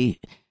basically...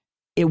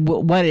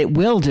 what it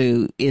will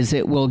do is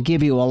it will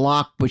give you a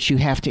lock, which you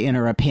have to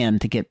enter a PIN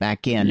to get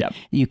back in. Yep.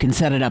 You can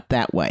set it up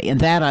that way. And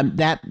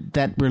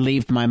that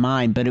relieved my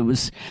mind. But it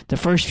was the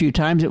first few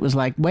times it was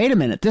like, wait a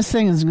minute, this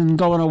thing is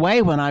going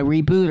away when I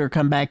reboot or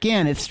come back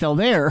in. It's still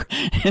there.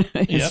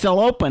 It's still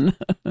open.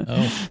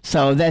 Oh.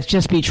 So that's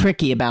just be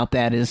tricky about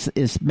that is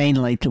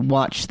mainly to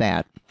watch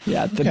that.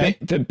 Yeah,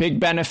 the big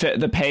benefit of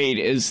the paid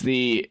is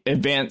the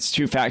advanced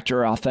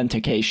two-factor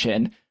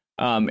authentication,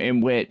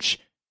 in which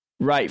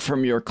right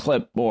from your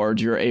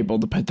clipboard, you're able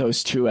to put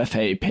those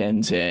 2FA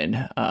pins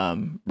in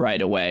right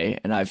away.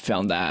 And I've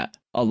found that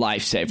a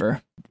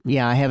lifesaver.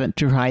 Yeah, I haven't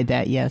tried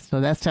that yet.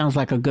 So that sounds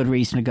like a good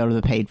reason to go to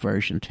the paid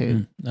version,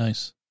 too.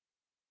 Nice.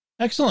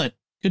 Excellent.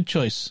 Good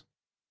choice.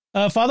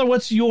 Father,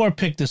 what's your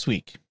pick this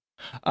week?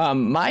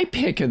 My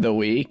pick of the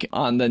week,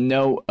 on the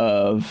note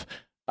of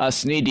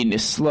us needing to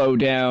slow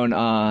down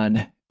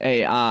on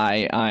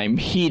AI, I'm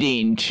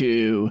heeding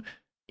to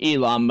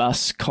Elon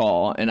Musk's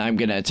call, and I'm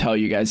going to tell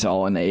you guys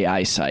all an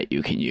AI site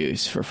you can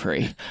use for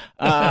free.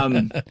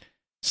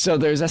 So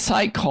there's a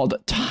site called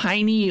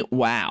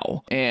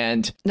TinyWow,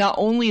 and not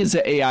only is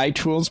it AI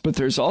tools, but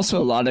there's also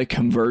a lot of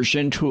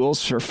conversion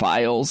tools for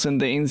files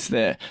and things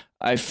that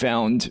I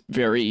found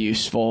very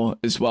useful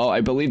as well.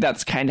 I believe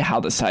that's kind of how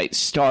the site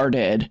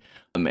started.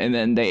 And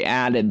then they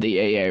added the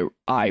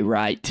AI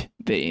write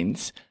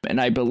things.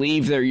 And I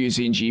believe they're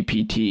using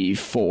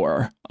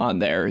GPT-4 on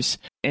theirs.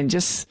 And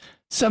just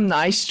some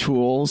nice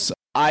tools.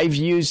 I've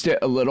used it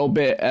a little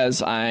bit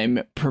as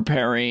I'm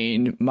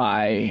preparing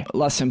my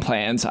lesson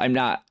plans.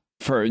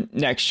 For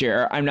next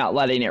year, I'm not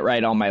letting it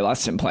write all my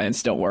lesson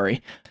plans, don't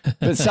worry.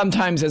 But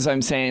sometimes as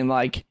I'm saying,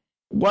 like,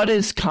 what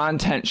is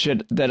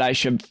content that I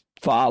should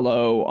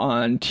follow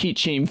on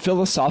teaching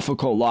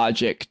philosophical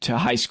logic to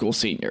high school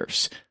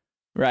seniors,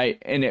 right?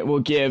 And it will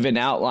give an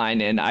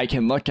outline, and I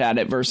can look at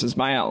it versus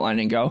my outline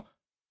and go,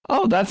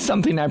 oh, that's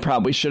something I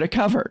probably should have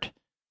covered.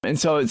 And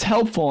so it's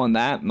helpful in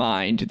that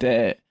mind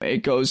that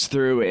it goes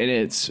through and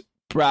it's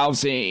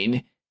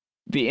browsing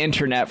the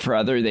internet for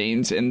other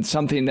things, and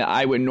something that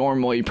I would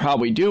normally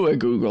probably do a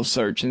Google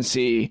search and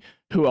see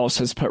who else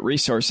has put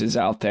resources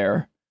out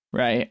there,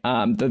 right?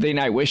 The thing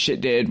I wish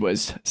it did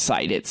was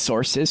cite its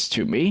sources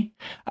to me.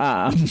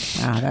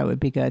 That would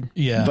be good.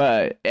 Yeah.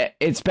 But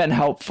it's been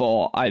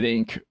helpful. I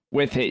think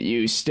with it,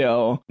 you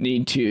still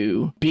need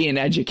to be an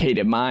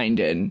educated mind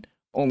and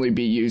only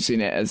be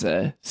using it as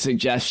a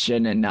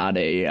suggestion and not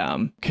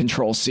a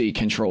Control-C,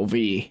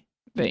 Control-V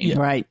thing. Yeah.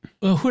 Right.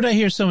 Well, who did I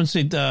hear someone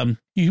say?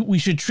 We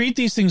should treat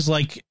these things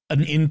like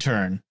an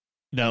intern.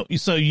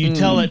 So you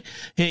tell it,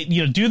 hey,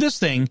 do this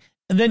thing,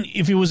 and then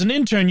if it was an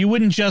intern, you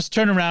wouldn't just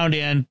turn around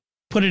and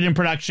put it in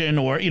production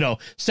or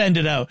send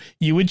it out.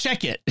 You would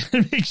check it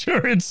and make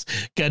sure it's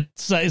got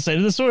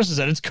cited the sources,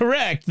 that it's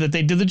correct, that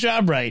they did the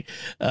job right.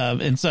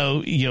 And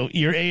so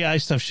your AI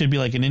stuff should be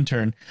like an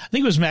intern. I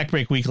think it was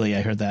MacBreak Weekly.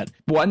 I heard that.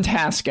 One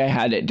task I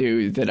had it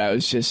do that I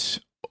was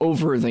just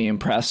overly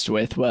impressed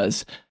with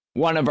was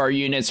one of our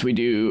units we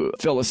do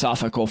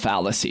philosophical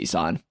fallacies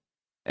on.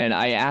 And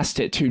I asked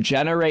it to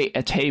generate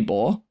a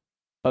table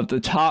of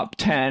the top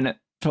 10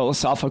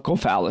 philosophical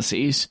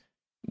fallacies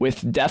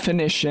with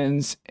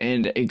definitions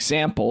and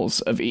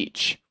examples of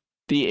each.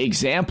 The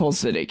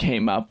examples that it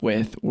came up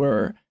with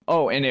were,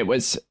 and it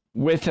was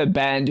with a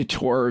bend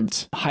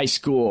towards high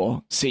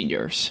school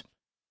seniors.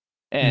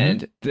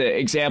 And the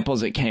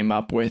examples it came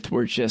up with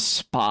were just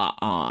spot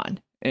on.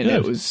 And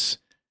Good.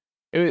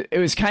 it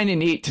was kind of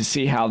neat to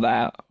see how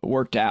that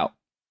worked out.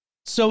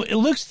 So it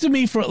looks to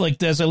me,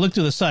 as I look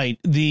to the site,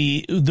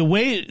 the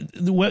way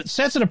what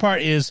sets it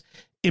apart is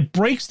it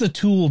breaks the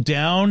tool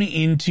down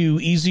into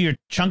easier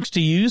chunks to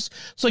use.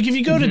 So like if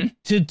you go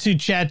to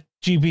Chat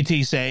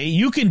GPT, say,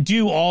 you can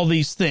do all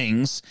these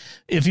things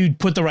if you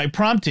put the right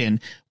prompt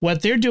in.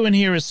 What they're doing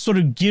here is sort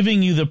of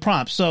giving you the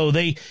prompt. So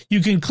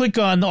you can click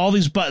on all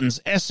these buttons: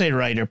 essay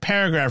writer,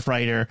 paragraph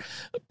writer,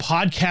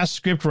 podcast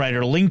script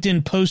writer,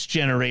 LinkedIn post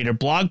generator,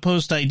 blog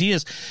post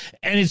ideas,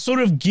 and it's sort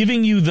of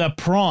giving you the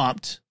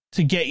prompt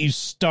to get you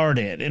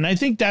started. And I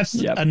think that's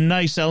a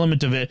nice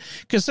element of it,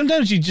 because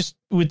sometimes you just,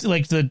 with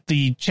like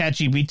the Chat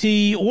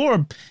GPT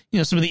or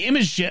some of the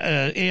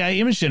AI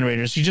image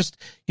generators, you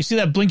see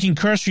that blinking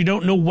cursor, you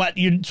don't know what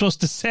you're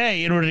supposed to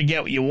say in order to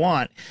get what you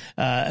want,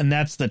 and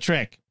that's the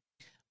trick.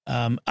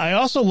 I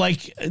also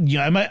like,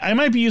 I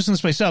might be using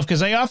this myself,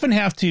 because I often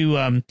have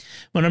to,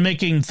 when I'm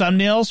making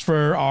thumbnails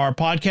for our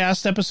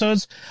podcast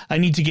episodes, I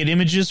need to get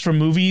images from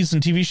movies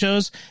and TV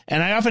shows,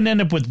 and I often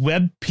end up with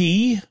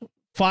WebP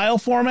file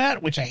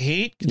format, which I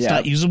hate. It's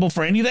not usable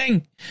for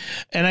anything.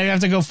 And I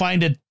have to go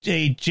find a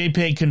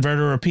JPEG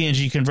converter or a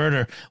PNG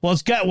converter. Well,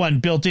 it's got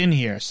one built in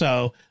here.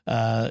 So,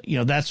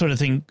 that sort of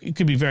thing, it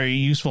could be very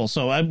useful.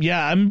 So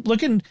I'm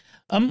liking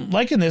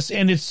this,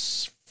 and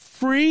it's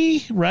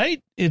free,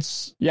 right?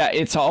 It's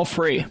all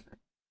free.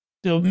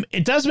 So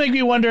it does make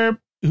me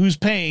wonder who's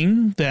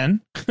paying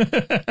then.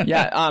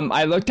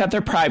 I looked at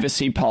their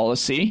privacy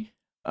policy.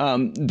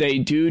 They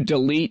do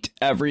delete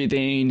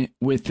everything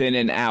within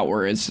an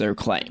hour is their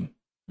claim.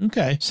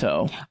 Okay.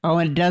 So.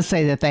 And it does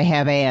say that they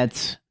have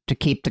ads to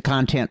keep the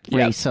content free.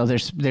 Yep. So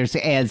there's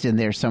ads in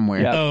there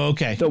somewhere. Yep. Oh,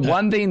 okay. The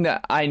one thing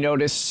that I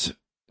noticed,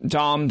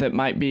 Dom, that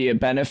might be a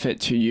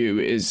benefit to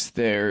you is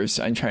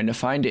I'm trying to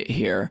find it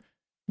here.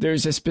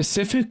 There's a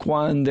specific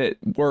one that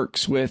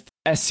works with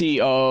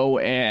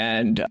SEO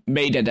and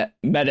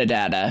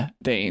metadata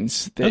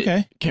things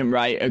that can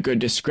write a good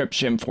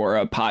description for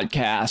a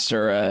podcast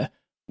or a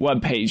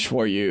web page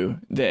for you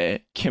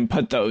that can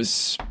put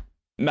those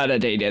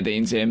metadata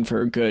things in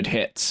for good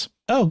hits.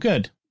 Oh,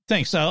 good.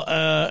 Thanks.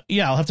 I'll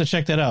have to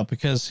check that out,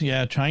 because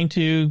trying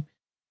to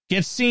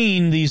get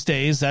seen these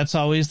days, that's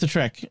always the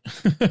trick.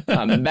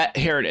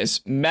 Here it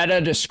is.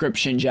 Meta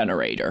description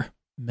generator.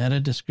 Meta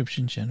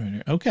description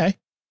generator. Okay,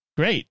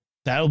 great.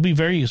 That'll be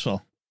very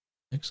useful.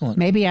 Excellent.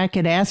 Maybe I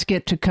could ask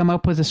it to come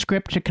up with a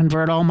script to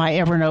convert all my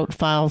Evernote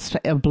files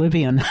to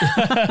Oblivion.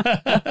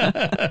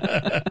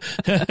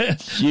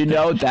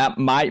 That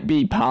might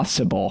be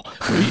possible.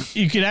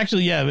 You could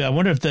actually, I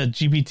wonder if the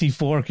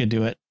GPT-4 could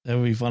do it. That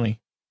would be funny.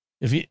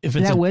 If it's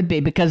that would be,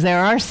 because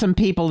there are some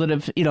people that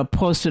have,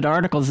 posted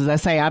articles. As I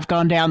say, I've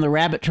gone down the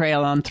rabbit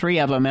trail on 3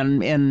 of them,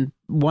 and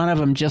one of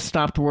them just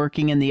stopped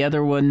working, and the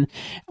other one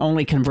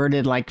only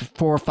converted like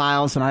 4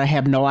 files, and I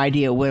have no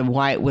idea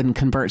why it wouldn't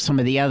convert some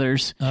of the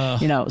others.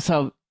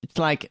 So it's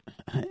like,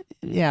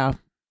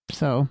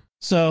 So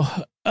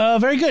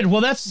Very good.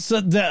 Well, that's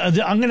I'm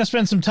going to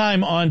spend some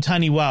time on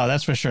TinyWow.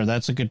 That's for sure.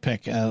 That's a good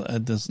pick.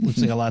 This looks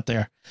like a lot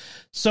there.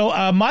 So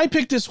my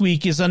pick this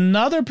week is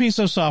another piece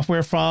of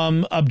software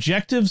from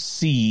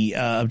Objective-C,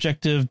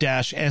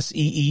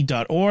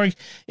 objective-see.org,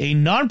 a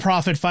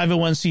nonprofit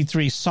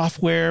 501c3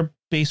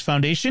 software-based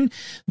foundation.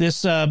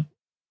 This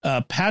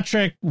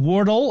Patrick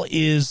Wardle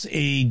is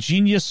a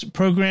genius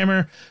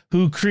programmer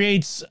who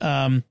creates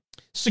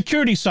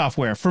security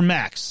software for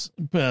Macs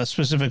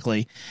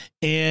specifically,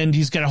 and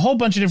he's got a whole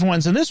bunch of different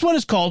ones, and this one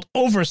is called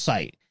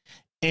Oversight,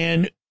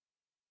 and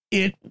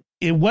it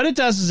what it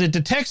does is it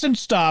detects and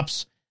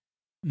stops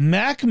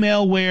Mac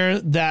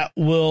malware that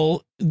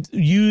will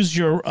use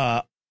your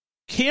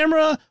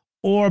camera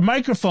or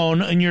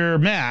microphone on your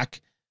Mac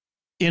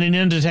in an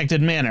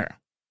undetected manner.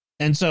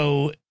 And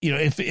so,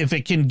 if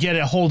it can get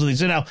a hold of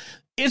these, now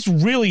it's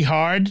really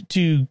hard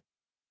to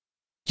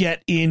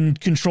get in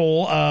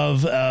control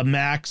of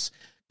Mac's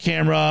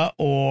camera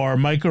or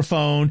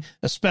microphone,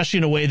 especially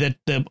in a way that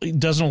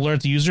doesn't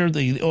alert the user.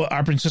 The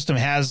operating system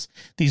has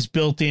these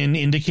built-in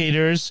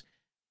indicators,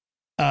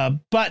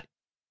 but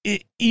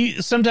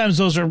sometimes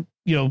those are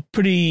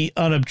pretty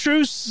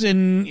unobtrusive,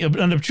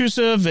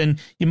 and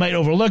you might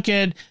overlook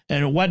it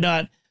and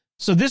whatnot.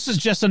 So this is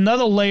just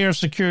another layer of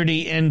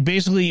security, and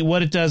basically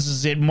what it does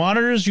is it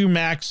monitors your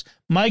Mac's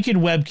mic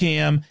and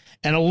webcam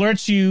and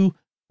alerts you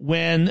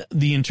when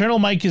the internal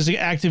mic is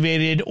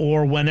activated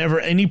or whenever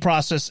any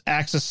process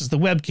accesses the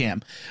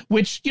webcam,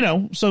 which,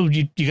 so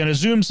you're going to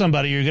Zoom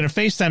somebody, you're going to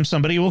FaceTime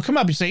somebody, it will come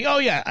up and say, oh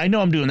yeah, I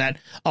know I'm doing that,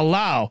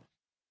 allow.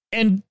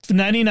 And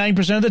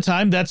 99% of the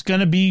time, that's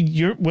going to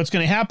be what's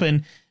going to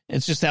happen.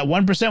 It's just that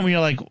 1% when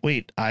you're like,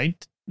 wait, I'm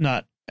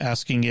not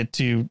asking it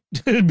to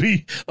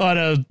be on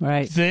a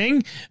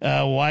thing.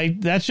 Why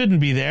that shouldn't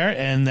be there.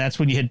 And that's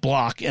when you hit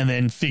block and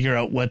then figure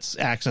out what's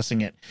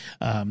accessing it.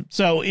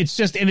 So it's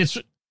just, and it's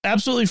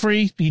absolutely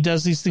free. He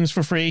does these things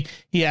for free.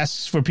 He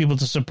asks for people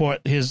to support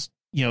his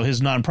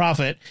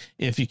nonprofit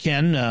if you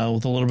can,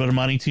 with a little bit of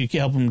money to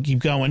help him keep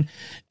going.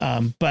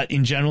 But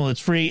in general,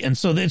 it's free. And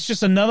so it's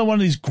just another one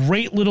of these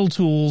great little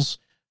tools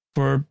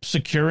for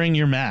securing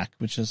your Mac,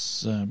 which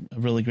is a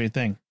really great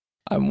thing.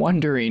 I'm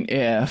wondering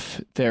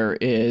if there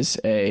is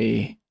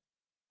I'm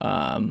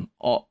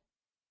going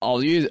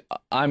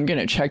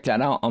to check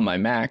that out on my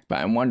Mac, but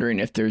I'm wondering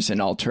if there's an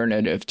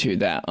alternative to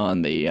that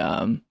on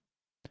the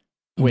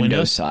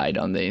Windows side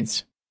on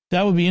these.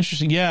 That would be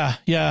interesting. Yeah.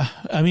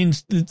 I mean,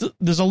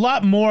 there's a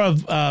lot more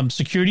of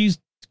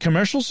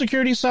commercial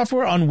security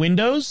software on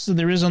Windows than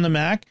there is on the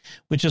Mac,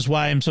 which is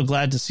why I'm so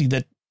glad to see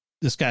that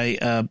this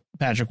guy,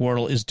 Patrick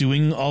Wardle, is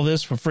doing all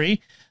this for free.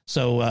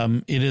 So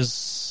it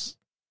is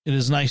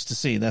nice to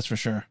see, that's for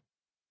sure.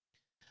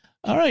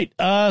 All right.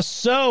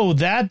 So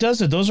that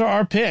does it. Those are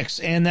our picks,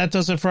 and that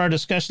does it for our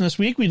discussion this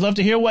week. We'd love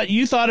to hear what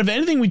you thought of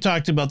anything we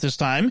talked about this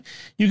time.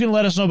 You can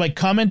let us know by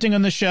commenting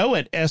on the show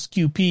at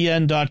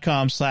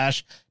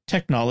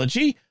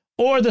sqpn.com/technology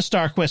or the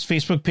StarQuest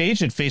Facebook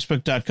page at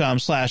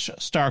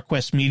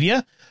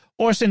facebook.com/StarQuestMedia,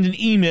 or send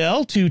an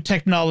email to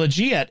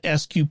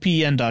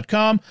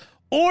technology@sqpn.com,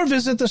 or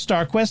visit the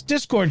StarQuest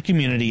Discord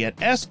community at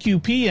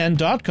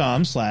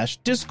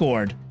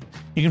sqpn.com/Discord.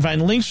 You can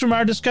find links from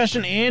our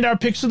discussion and our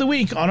picks of the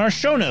week on our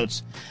show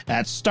notes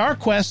at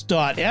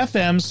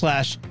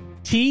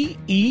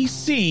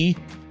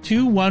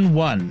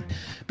starquest.fm/TEC211.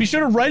 Be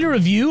sure to write a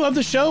review of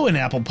the show in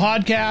Apple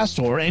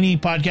Podcasts or any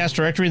podcast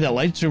directory that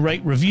likes to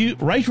write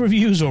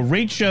reviews or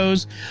rate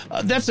shows.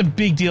 That's a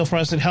big deal for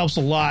us. It helps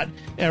a lot.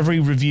 Every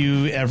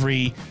review,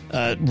 every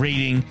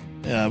rating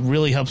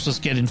really helps us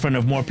get in front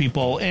of more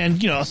people.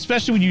 And,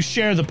 especially when you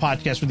share the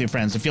podcast with your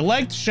friends. If you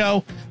like the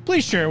show,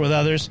 please share it with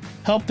others.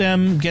 Help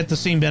them get the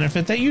same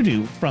benefit that you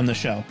do from the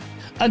show.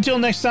 Until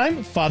next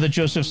time, Father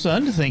Joseph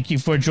Sund, thank you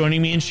for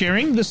joining me and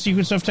sharing the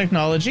secrets of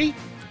technology.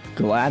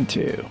 Glad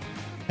to.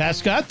 Pat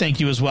Scott, thank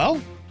you as well.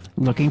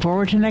 Looking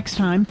forward to next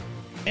time.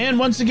 And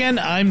once again,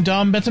 I'm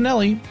Dom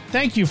Bettinelli.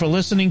 Thank you for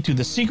listening to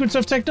the Secrets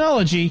of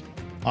Technology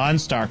on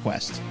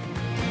StarQuest.